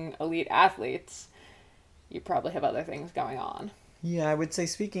young elite athletes, you probably have other things going on. Yeah, I would say,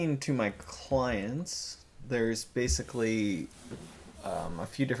 speaking to my clients, there's basically a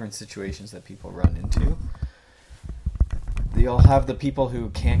few different situations that people run into. You'll have the people who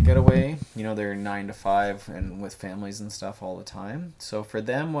can't get away, they're 9-to-5 and with families and stuff all the time. So for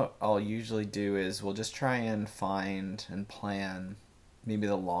them, what I'll usually do is we'll just try and find and plan maybe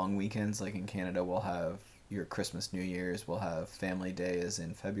the long weekends. Like in Canada, we'll have your Christmas, New Year's, we'll have Family Day is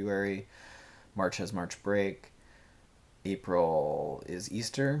in February, March has March break, April is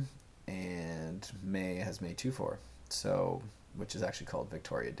Easter, and May has May 2-4. So, which is actually called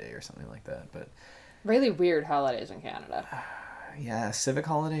Victoria Day or something like that. But really weird holidays in Canada. Yeah, civic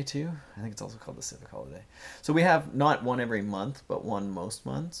holiday too. I think it's also called the civic holiday. So we have not one every month, but one most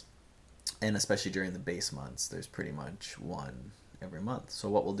months. And especially during the base months, there's pretty much one every month. So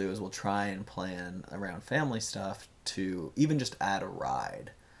what we'll do is we'll try and plan around family stuff to even just add a ride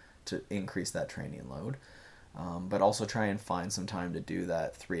to increase that training load. But also try and find some time to do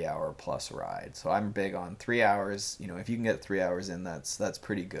that 3-hour plus ride. So I'm big on 3 hours. If you can get 3 hours in, that's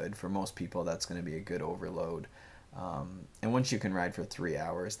pretty good. For most people, that's going to be a good overload. And once you can ride for 3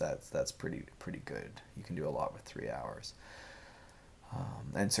 hours, that's pretty good. You can do a lot with 3 hours.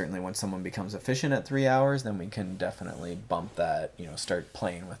 And certainly when someone becomes efficient at 3 hours, then we can definitely bump that, start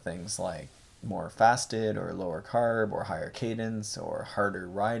playing with things like more fasted or lower carb or higher cadence or harder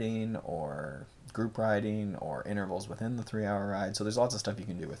riding or group riding or intervals within the 3-hour ride. So there's lots of stuff you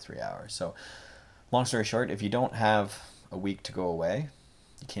can do with 3 hours. So long story short, if you don't have a week to go away,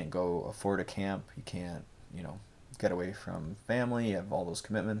 you can't go afford a camp, you can't, get away from family, you have all those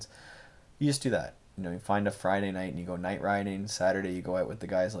commitments, you just do that. You find a Friday night and you go night riding. Saturday you go out with the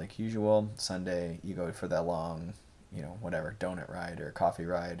guys like usual. Sunday you go for that long whatever, donut ride or coffee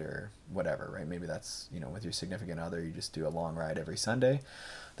ride or whatever, right? Maybe that's, with your significant other, you just do a long ride every Sunday,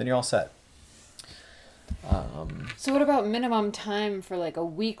 then you're all set. So what about minimum time for like a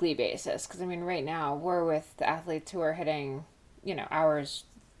weekly basis? Because I mean, right now we're with the athletes who are hitting, hours,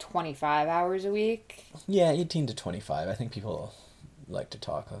 25 hours a week. Yeah, 18 to 25. I think people like to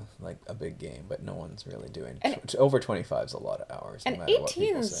talk like a big game, but no one's really doing over 25 is a lot of hours. And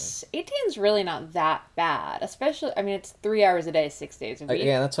 18's really not that bad, especially. I mean, it's 3 hours a day, 6 days a week.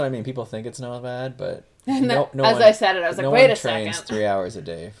 Yeah, that's what I mean. People think it's not bad, but I said it, I was like, wait a second. No one trains 3 hours a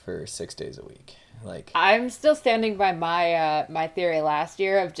day for 6 days a week. Like, I'm still standing by my my theory last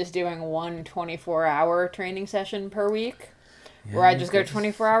year of just doing one 24-hour training session per week, where I just go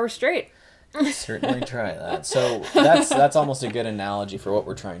 24 hours straight. Certainly try that. So that's almost a good analogy for what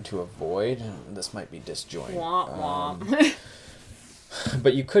we're trying to avoid. This might be disjoint. Womp womp.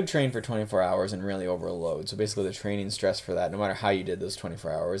 But you could train for 24 hours and really overload. So basically the training stress for that, no matter how you did those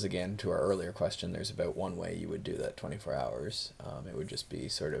 24 hours, again, to our earlier question, there's about one way you would do that 24 hours. It would just be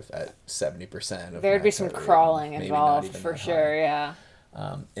sort of at 70% of there'd be some crawling involved for sure, yeah.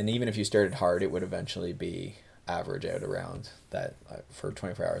 And even if you started hard, it would eventually be average out around that for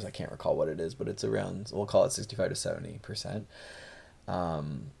 24 hours. I can't recall what it is, but it's around, we'll call it 65 to 70%.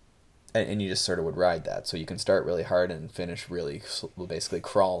 And you just sort of would ride that. So you can start really hard and finish really basically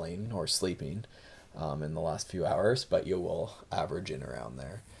crawling or sleeping in the last few hours, but you will average in around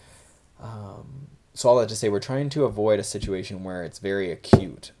there. So all that to say, we're trying to avoid a situation where it's very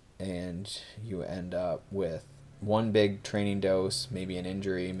acute and you end up with one big training dose, maybe an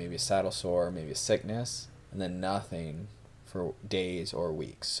injury, maybe a saddle sore, maybe a sickness, and then nothing for days or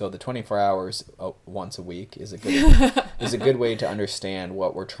weeks. So the 24 hours once a week is a good way to understand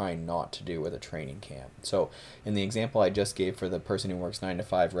what we're trying not to do with a training camp. So in the example I just gave for the person who works 9 to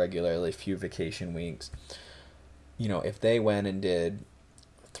 5 regularly, few vacation weeks, if they went and did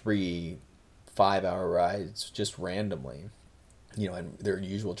 3 5-hour rides just randomly, and their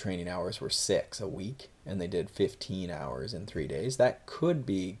usual training hours were 6 a week, and they did 15 hours in 3 days, that could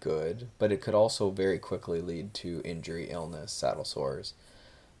be good, but it could also very quickly lead to injury, illness, saddle sores.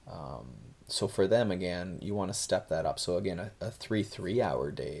 So for them, again, you want to step that up. So again, a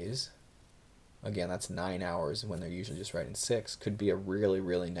 3-hour days, again, that's 9 hours when they're usually just riding 6, could be a really,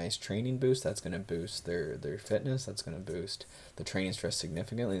 really nice training boost. That's going to boost their fitness. That's going to boost the training stress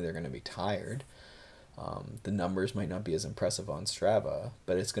significantly. They're going to be tired. The numbers might not be as impressive on Strava,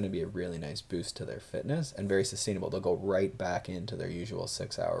 but it's going to be a really nice boost to their fitness and very sustainable. They'll go right back into their usual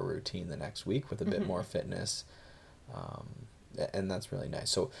 6-hour routine the next week with a bit more fitness, and that's really nice.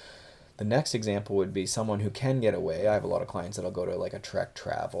 So the next example would be someone who can get away. I have a lot of clients that'll go to like a Trek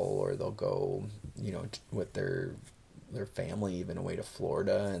Travel, or they'll go, with their family even away to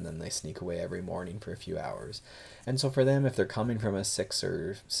Florida, and then they sneak away every morning for a few hours. And so for them, if they're coming from a 6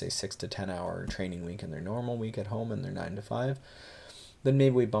 to 10 hour training week in their normal week at home and they're 9 to 5, then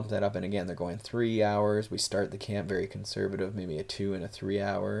maybe we bump that up, and again, they're going 3 hours. We start the camp very conservative, maybe a 2 and a 3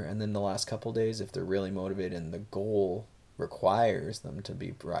 hour, and then the last couple days, if they're really motivated and the goal requires them to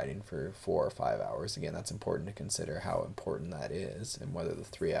be riding for 4 or 5 hours, again, that's important to consider how important that is and whether the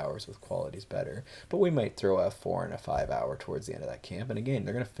 3 hours with quality is better. But we might throw a 4 and a 5 hour towards the end of that camp, and again,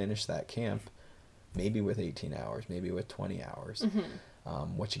 they're going to finish that camp maybe with 18 hours, maybe with 20 hours,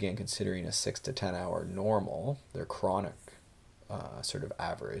 which again, considering a 6 to 10 hour normal, their chronic sort of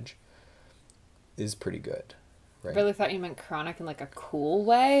average, is pretty good. Right? I really thought you meant chronic in like a cool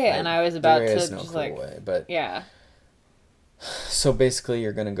way, and I was about to no just cool like way, but yeah. So basically,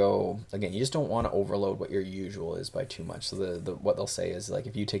 you're gonna go again. You just don't want to overload what your usual is by too much. So the what they'll say is like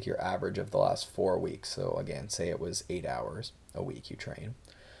if you take your average of the last 4 weeks. So again, say it was 8 hours a week you train.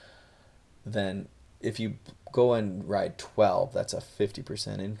 Then if you go and ride 12, that's a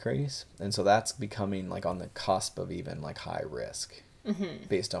 50% increase, and so that's becoming like on the cusp of even like high risk.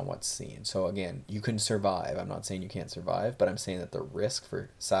 Based on what's seen. So again, you can survive. I'm not saying you can't survive, but I'm saying that the risk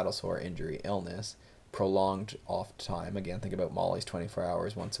for saddle sore, injury, illness, prolonged off time, again, think about Molly's 24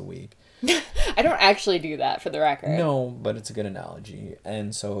 hours once a week. I don't actually do that, for the record. No, but it's a good analogy.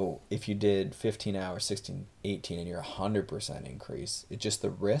 And so if you did 15 hours, 16, 18, and you're 100% increase, it's just the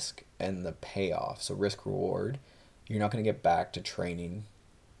risk and the payoff. So risk reward, you're not going to get back to training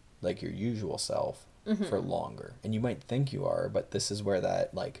like your usual self for longer. And you might think you are, but this is where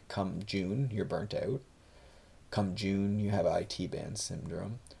that, like, come June, you're burnt out. Come June, you have IT band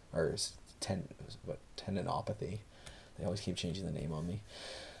syndrome, or tendinopathy. They always keep changing the name on me.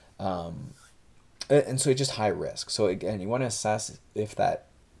 And so it's just high risk. So again, you want to assess if that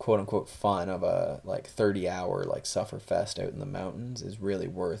quote unquote fun of a like 30-hour like suffer fest out in the mountains is really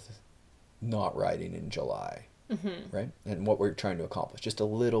worth not riding in July. right? And what we're trying to accomplish, just a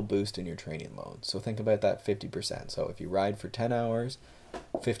little boost in your training load. So think about that 50%. So if you ride for 10 hours,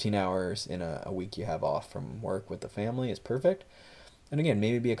 15 hours in a week you have off from work with the family is perfect. And again,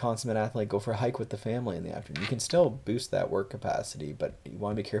 maybe be a consummate athlete, go for a hike with the family in the afternoon. You can still boost that work capacity, but you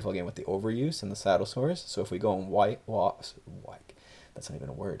want to be careful again with the overuse and the saddle sores. So if we go and walk, that's not even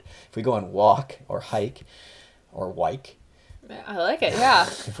a word. If we go and walk or hike or wike. I like it, yeah.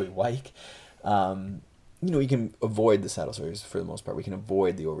 If we wike, you can avoid the saddle sores for the most part. We can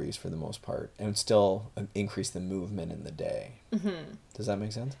avoid the overuse for the most part and still increase the movement in the day. Does that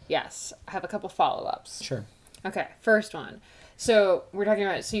make sense? Yes. I have a couple follow-ups. Sure. Okay, first one. So we're talking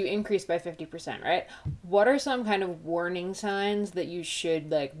about, so you increased by 50%, right? What are some kind of warning signs that you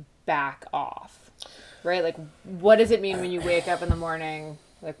should back off, right? Like, what does it mean when you wake up in the morning?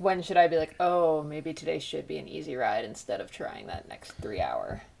 Like, when should I be like, oh, maybe today should be an easy ride instead of trying that next 3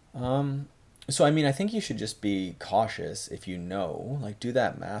 hour? So, I think you should just be cautious if do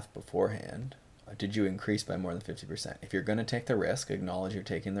that math beforehand. Did you increase by more than 50%? If you're going to take the risk, acknowledge you're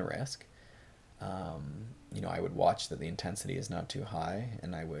taking the risk. I would watch that the intensity is not too high,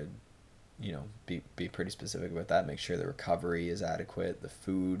 and I would, be pretty specific about that. Make sure the recovery is adequate, the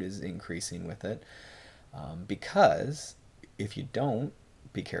food is increasing with it. Because if you don't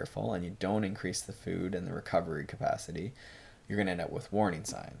be careful and you don't increase the food and the recovery capacity, you're going to end up with warning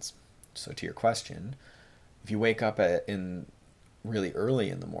signs. So to your question, if you wake up in really early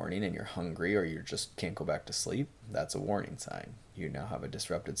in the morning and you're hungry or you just can't go back to sleep, that's a warning sign. You now have a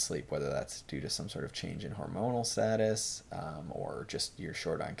disrupted sleep, whether that's due to some sort of change in hormonal status, or just you're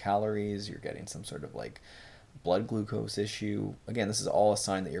short on calories, you're getting some sort of blood glucose issue. Again, this is all a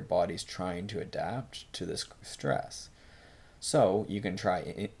sign that your body's trying to adapt to this stress. So you can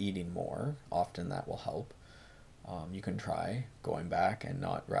try eating more. Often that will help. You can try going back and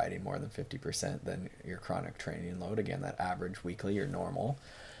not riding more than 50% than your chronic training load. Again, that average weekly or normal.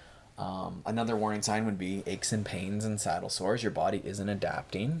 Another warning sign would be aches and pains and saddle sores. Your body isn't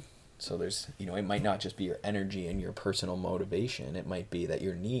adapting. So there's, it might not just be your energy and your personal motivation. It might be that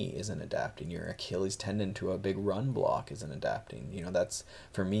your knee isn't adapting. Your Achilles tendon to a big run block isn't adapting. That's,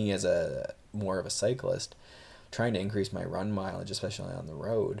 for me as more of a cyclist, trying to increase my run mileage, especially on the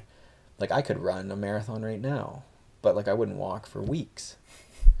road. I could run a marathon right now, but I wouldn't walk for weeks.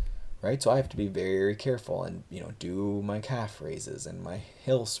 Right? So I have to be very careful and, do my calf raises and my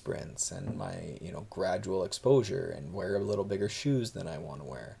hill sprints and my, gradual exposure and wear a little bigger shoes than I want to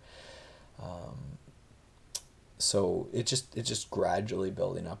wear. So it's just gradually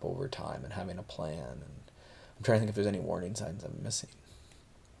building up over time and having a plan. And I'm trying to think if there's any warning signs I'm missing.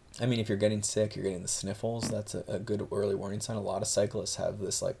 If you're getting sick, you're getting the sniffles, that's a good early warning sign. A lot of cyclists have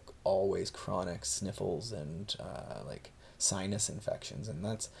this always chronic sniffles and sinus infections, and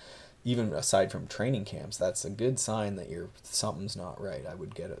that's, even aside from training camps, that's a good sign that something's not right. I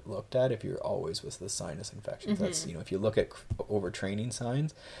would get it looked at if you're always with the sinus infections. That's, if you look at overtraining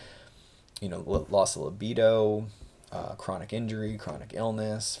signs, loss of libido, chronic injury, chronic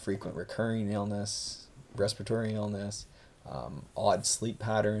illness, frequent recurring illness, respiratory illness, odd sleep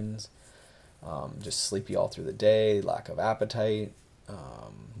patterns, just sleepy all through the day, lack of appetite,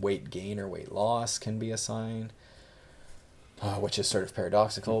 weight gain or weight loss can be a sign. Which is sort of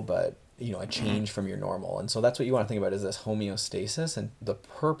paradoxical, but a change from your normal. And so that's what you want to think about, is this homeostasis. And the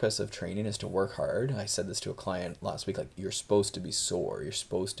purpose of training is to work hard. I said this to a client last week, you're supposed to be sore, you're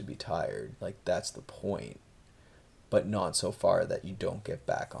supposed to be tired, that's the point, but not so far that you don't get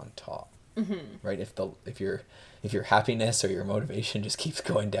back on top. Right? If your happiness or your motivation just keeps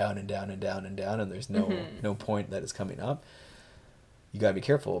going down and down and down and down, and there's no point that it's coming up, you got to be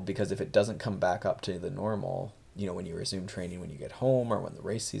careful, because if it doesn't come back up to the normal, when you resume training, when you get home or when the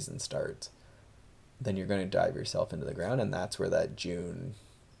race season starts, then you're going to dive yourself into the ground, and that's where that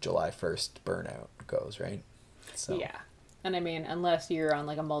July 1st burnout goes, right? So yeah. And unless you're on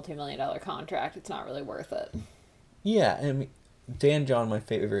a multi-million-dollar contract, it's not really worth it. Yeah, Dan John, my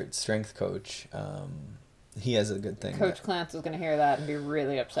favorite strength coach, he has a good thing. Coach Clance is going to hear that and be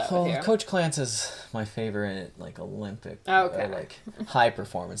really upset with you. Coach Clance is my favorite, Olympic, high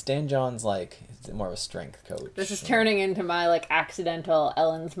performance. Dan John's more of a strength coach. This is turning into my accidental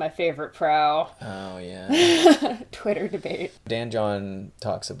Ellen's my favorite pro. Oh yeah. Twitter debate. Dan John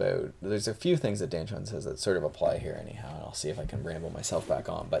talks about, there's a few things that Dan John says that sort of apply here anyhow, and I'll see if I can ramble myself back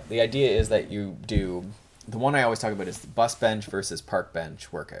on. But the idea is that you do, the one I always talk about is the bus bench versus park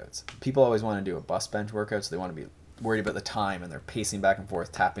bench workouts. People always want to do a bus bench workout, so they want to be worried about the time, and they're pacing back and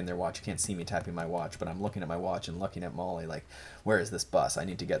forth, tapping their watch. You can't see me tapping my watch, but I'm looking at my watch and looking at Molly where is this bus? I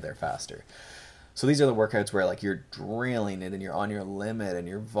need to get there faster. So these are the workouts where like you're drilling it and you're on your limit and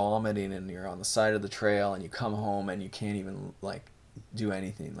you're vomiting and you're on the side of the trail and you come home and you can't even like do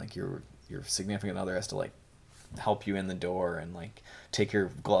anything. Like your significant other has to like help you in the door and like take your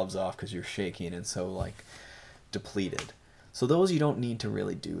gloves off because you're shaking and so like depleted. So those you don't need to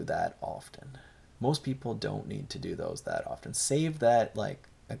really do that often. Most people don't need to do those that often. Save that like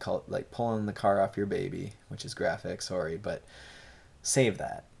I call it like pulling the car off your baby, which is graphic, sorry, but save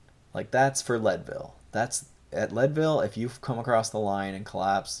that. Like that's for Leadville. That's at Leadville, if you've come across the line and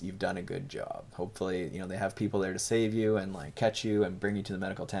collapse, you've done a good job. Hopefully, you know, they have people there to save you and like catch you and bring you to the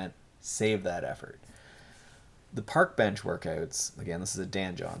medical tent. Save that effort. The park bench workouts, again, this is a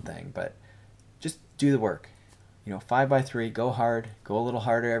Dan John thing, but just do the work. You know, 5x3, go hard, go a little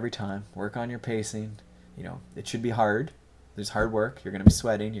harder every time, work on your pacing. You know, it should be hard. There's hard work. You're going to be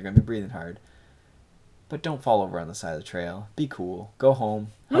sweating. You're going to be breathing hard. But don't fall over on the side of the trail. Be cool. Go home.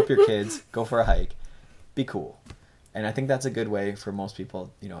 Help your kids. Go for a hike. Be cool. And I think that's a good way for most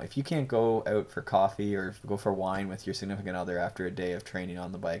people. You know, if you can't go out for coffee or go for wine with your significant other after a day of training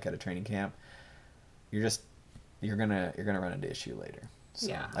on the bike at a training camp, you're gonna run into issue later. So,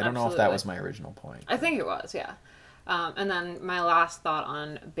 yeah, I don't know if that was my original point. I think it was, yeah. And then my last thought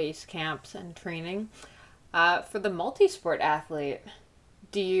on base camps and training. For the multi-sport athlete,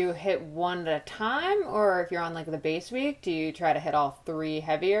 do you hit one at a time, or if you're on like the base week, do you try to hit all three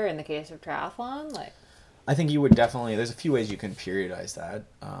heavier in the case of triathlon? Like, I think you would definitely, there's a few ways you can periodize that.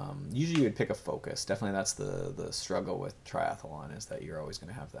 Usually you would pick a focus. Definitely that's the struggle with triathlon, is that you're always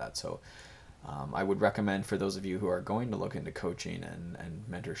going to have that. So I would recommend for those of you who are going to look into coaching and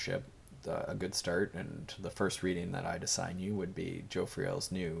mentorship, a good start, and the first reading that I'd assign you would be Joe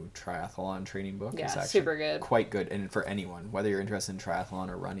Friel's new triathlon training book. Yeah, it's actually super good. Quite good. And for anyone, whether you're interested in triathlon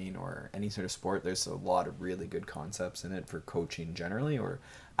or running or any sort of sport, there's a lot of really good concepts in it for coaching generally, or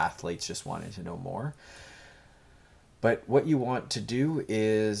athletes just wanting to know more. But what you want to do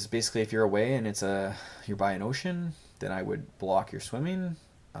is basically, if you're away and you're by an ocean, then I would block your swimming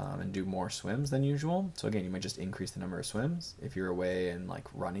and do more swims than usual. So again, you might just increase the number of swims. If you're away and like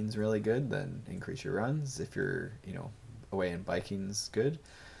running's really good, then increase your runs. If you're, you know, away and biking's good.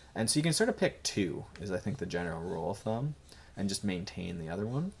 And so you can sort of pick two, is I think the general rule of thumb, and just maintain the other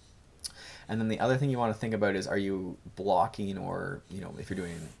one. And then the other thing you want to think about is, are you blocking, or, you know, if you're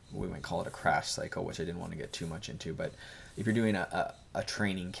doing, we might call it a crash cycle, which I didn't want to get too much into, but if you're doing a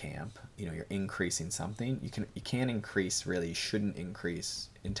training camp, you know, you're increasing something, you can increase, really, you shouldn't increase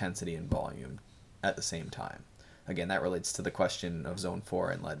intensity and volume at the same time. Again, that relates to the question of Zone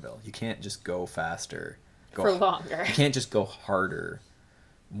 4 in Leadville. You can't just go faster. For longer. You can't just go harder,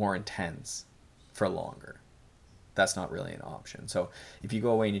 more intense, for longer. That's not really an option. So if you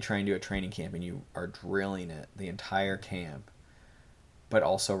go away and you try and do a training camp and you are drilling it the entire camp, but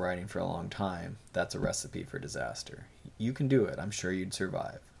also riding for a long time, that's a recipe for disaster. You can do it. I'm sure you'd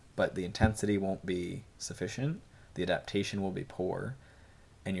survive. But the intensity won't be sufficient. The adaptation will be poor.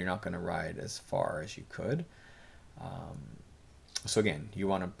 And you're not going to ride as far as you could. So again, you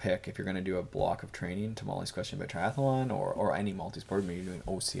want to pick, if you're going to do a block of training, to Molly's question about triathlon or any multi-sport, maybe you're doing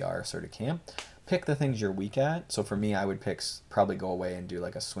OCR sort of camp, pick the things you're weak at. So for me, I would probably go away and do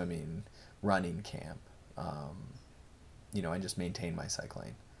like a swimming, running camp, you know, and just maintain my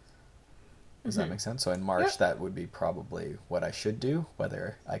cycling. Does that make sense? So in March, that would be probably what I should do.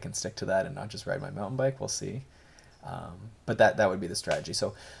 Whether I can stick to that and not just ride my mountain bike, we'll see. But that would be the strategy.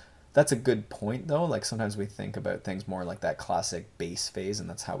 So that's a good point, though. Like sometimes we think about things more like that classic base phase, and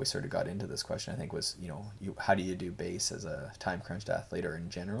that's how we sort of got into this question, I think, was, you know, how do you do base as a time-crunched athlete or in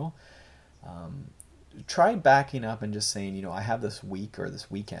general? Try backing up and just saying, you know, I have this week or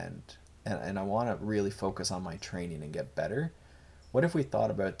this weekend, and I want to really focus on my training and get better. What if we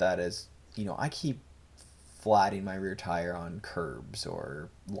thought about that as, you know, I keep flatting my rear tire on curbs or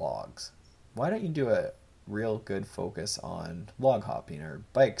logs. Why don't you do a real good focus on log hopping or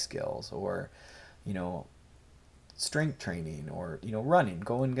bike skills, or, you know, strength training, or, you know, running?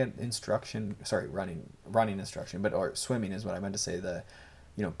 Go and get instruction. Sorry, running instruction, or swimming is what I meant to say.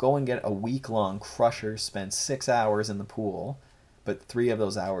 You know, go and get a week-long crusher, spend 6 hours in the pool, but 3 of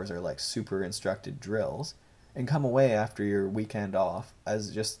those hours are like super instructed drills, and come away after your weekend off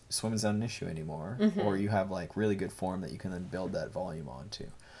as just swimming's not an issue anymore, or you have like really good form that you can then build that volume onto.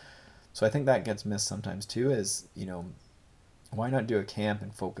 So I think that gets missed sometimes too, is, you know, why not do a camp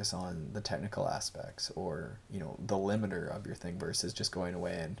and focus on the technical aspects, or, you know, the limiter of your thing, versus just going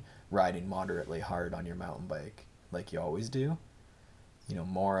away and riding moderately hard on your mountain bike like you always do. You know,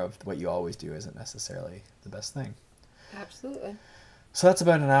 more of what you always do isn't necessarily the best thing. Absolutely. So that's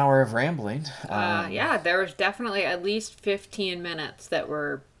about an hour of rambling. Yeah, there was definitely at least 15 minutes that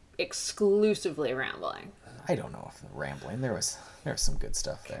were exclusively rambling. I don't know if rambling. There was some good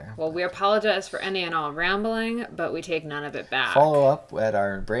stuff there. Well, we apologize for any and all rambling, but we take none of it back. Follow up at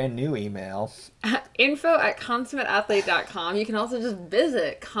our brand new email. info@consummateathlete.com. You can also just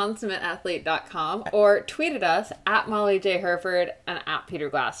visit consummateathlete.com or tweet at us at Molly J. Herford and at Peter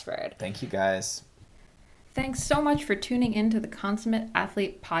Glassford. Thank you, guys. Thanks so much for tuning in to the Consummate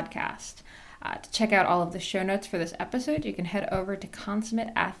Athlete podcast. To check out all of the show notes for this episode, you can head over to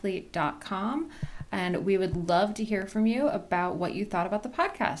consummateathlete.com. And we would love to hear from you about what you thought about the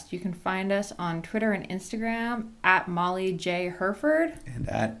podcast. You can find us on Twitter and Instagram at Molly J. Herford. And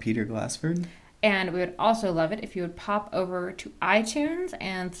at Peter Glassford. And we would also love it if you would pop over to iTunes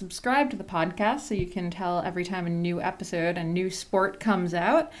and subscribe to the podcast so you can tell every time a new episode, a new sport comes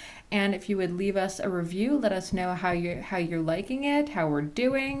out. And if you would leave us a review, let us know how you're liking it, how we're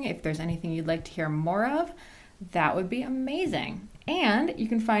doing, if there's anything you'd like to hear more of. That would be amazing. And you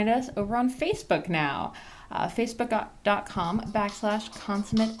can find us over on Facebook now,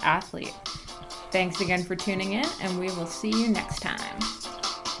 facebook.com/consummateathlete. Thanks again for tuning in, and we will see you next time.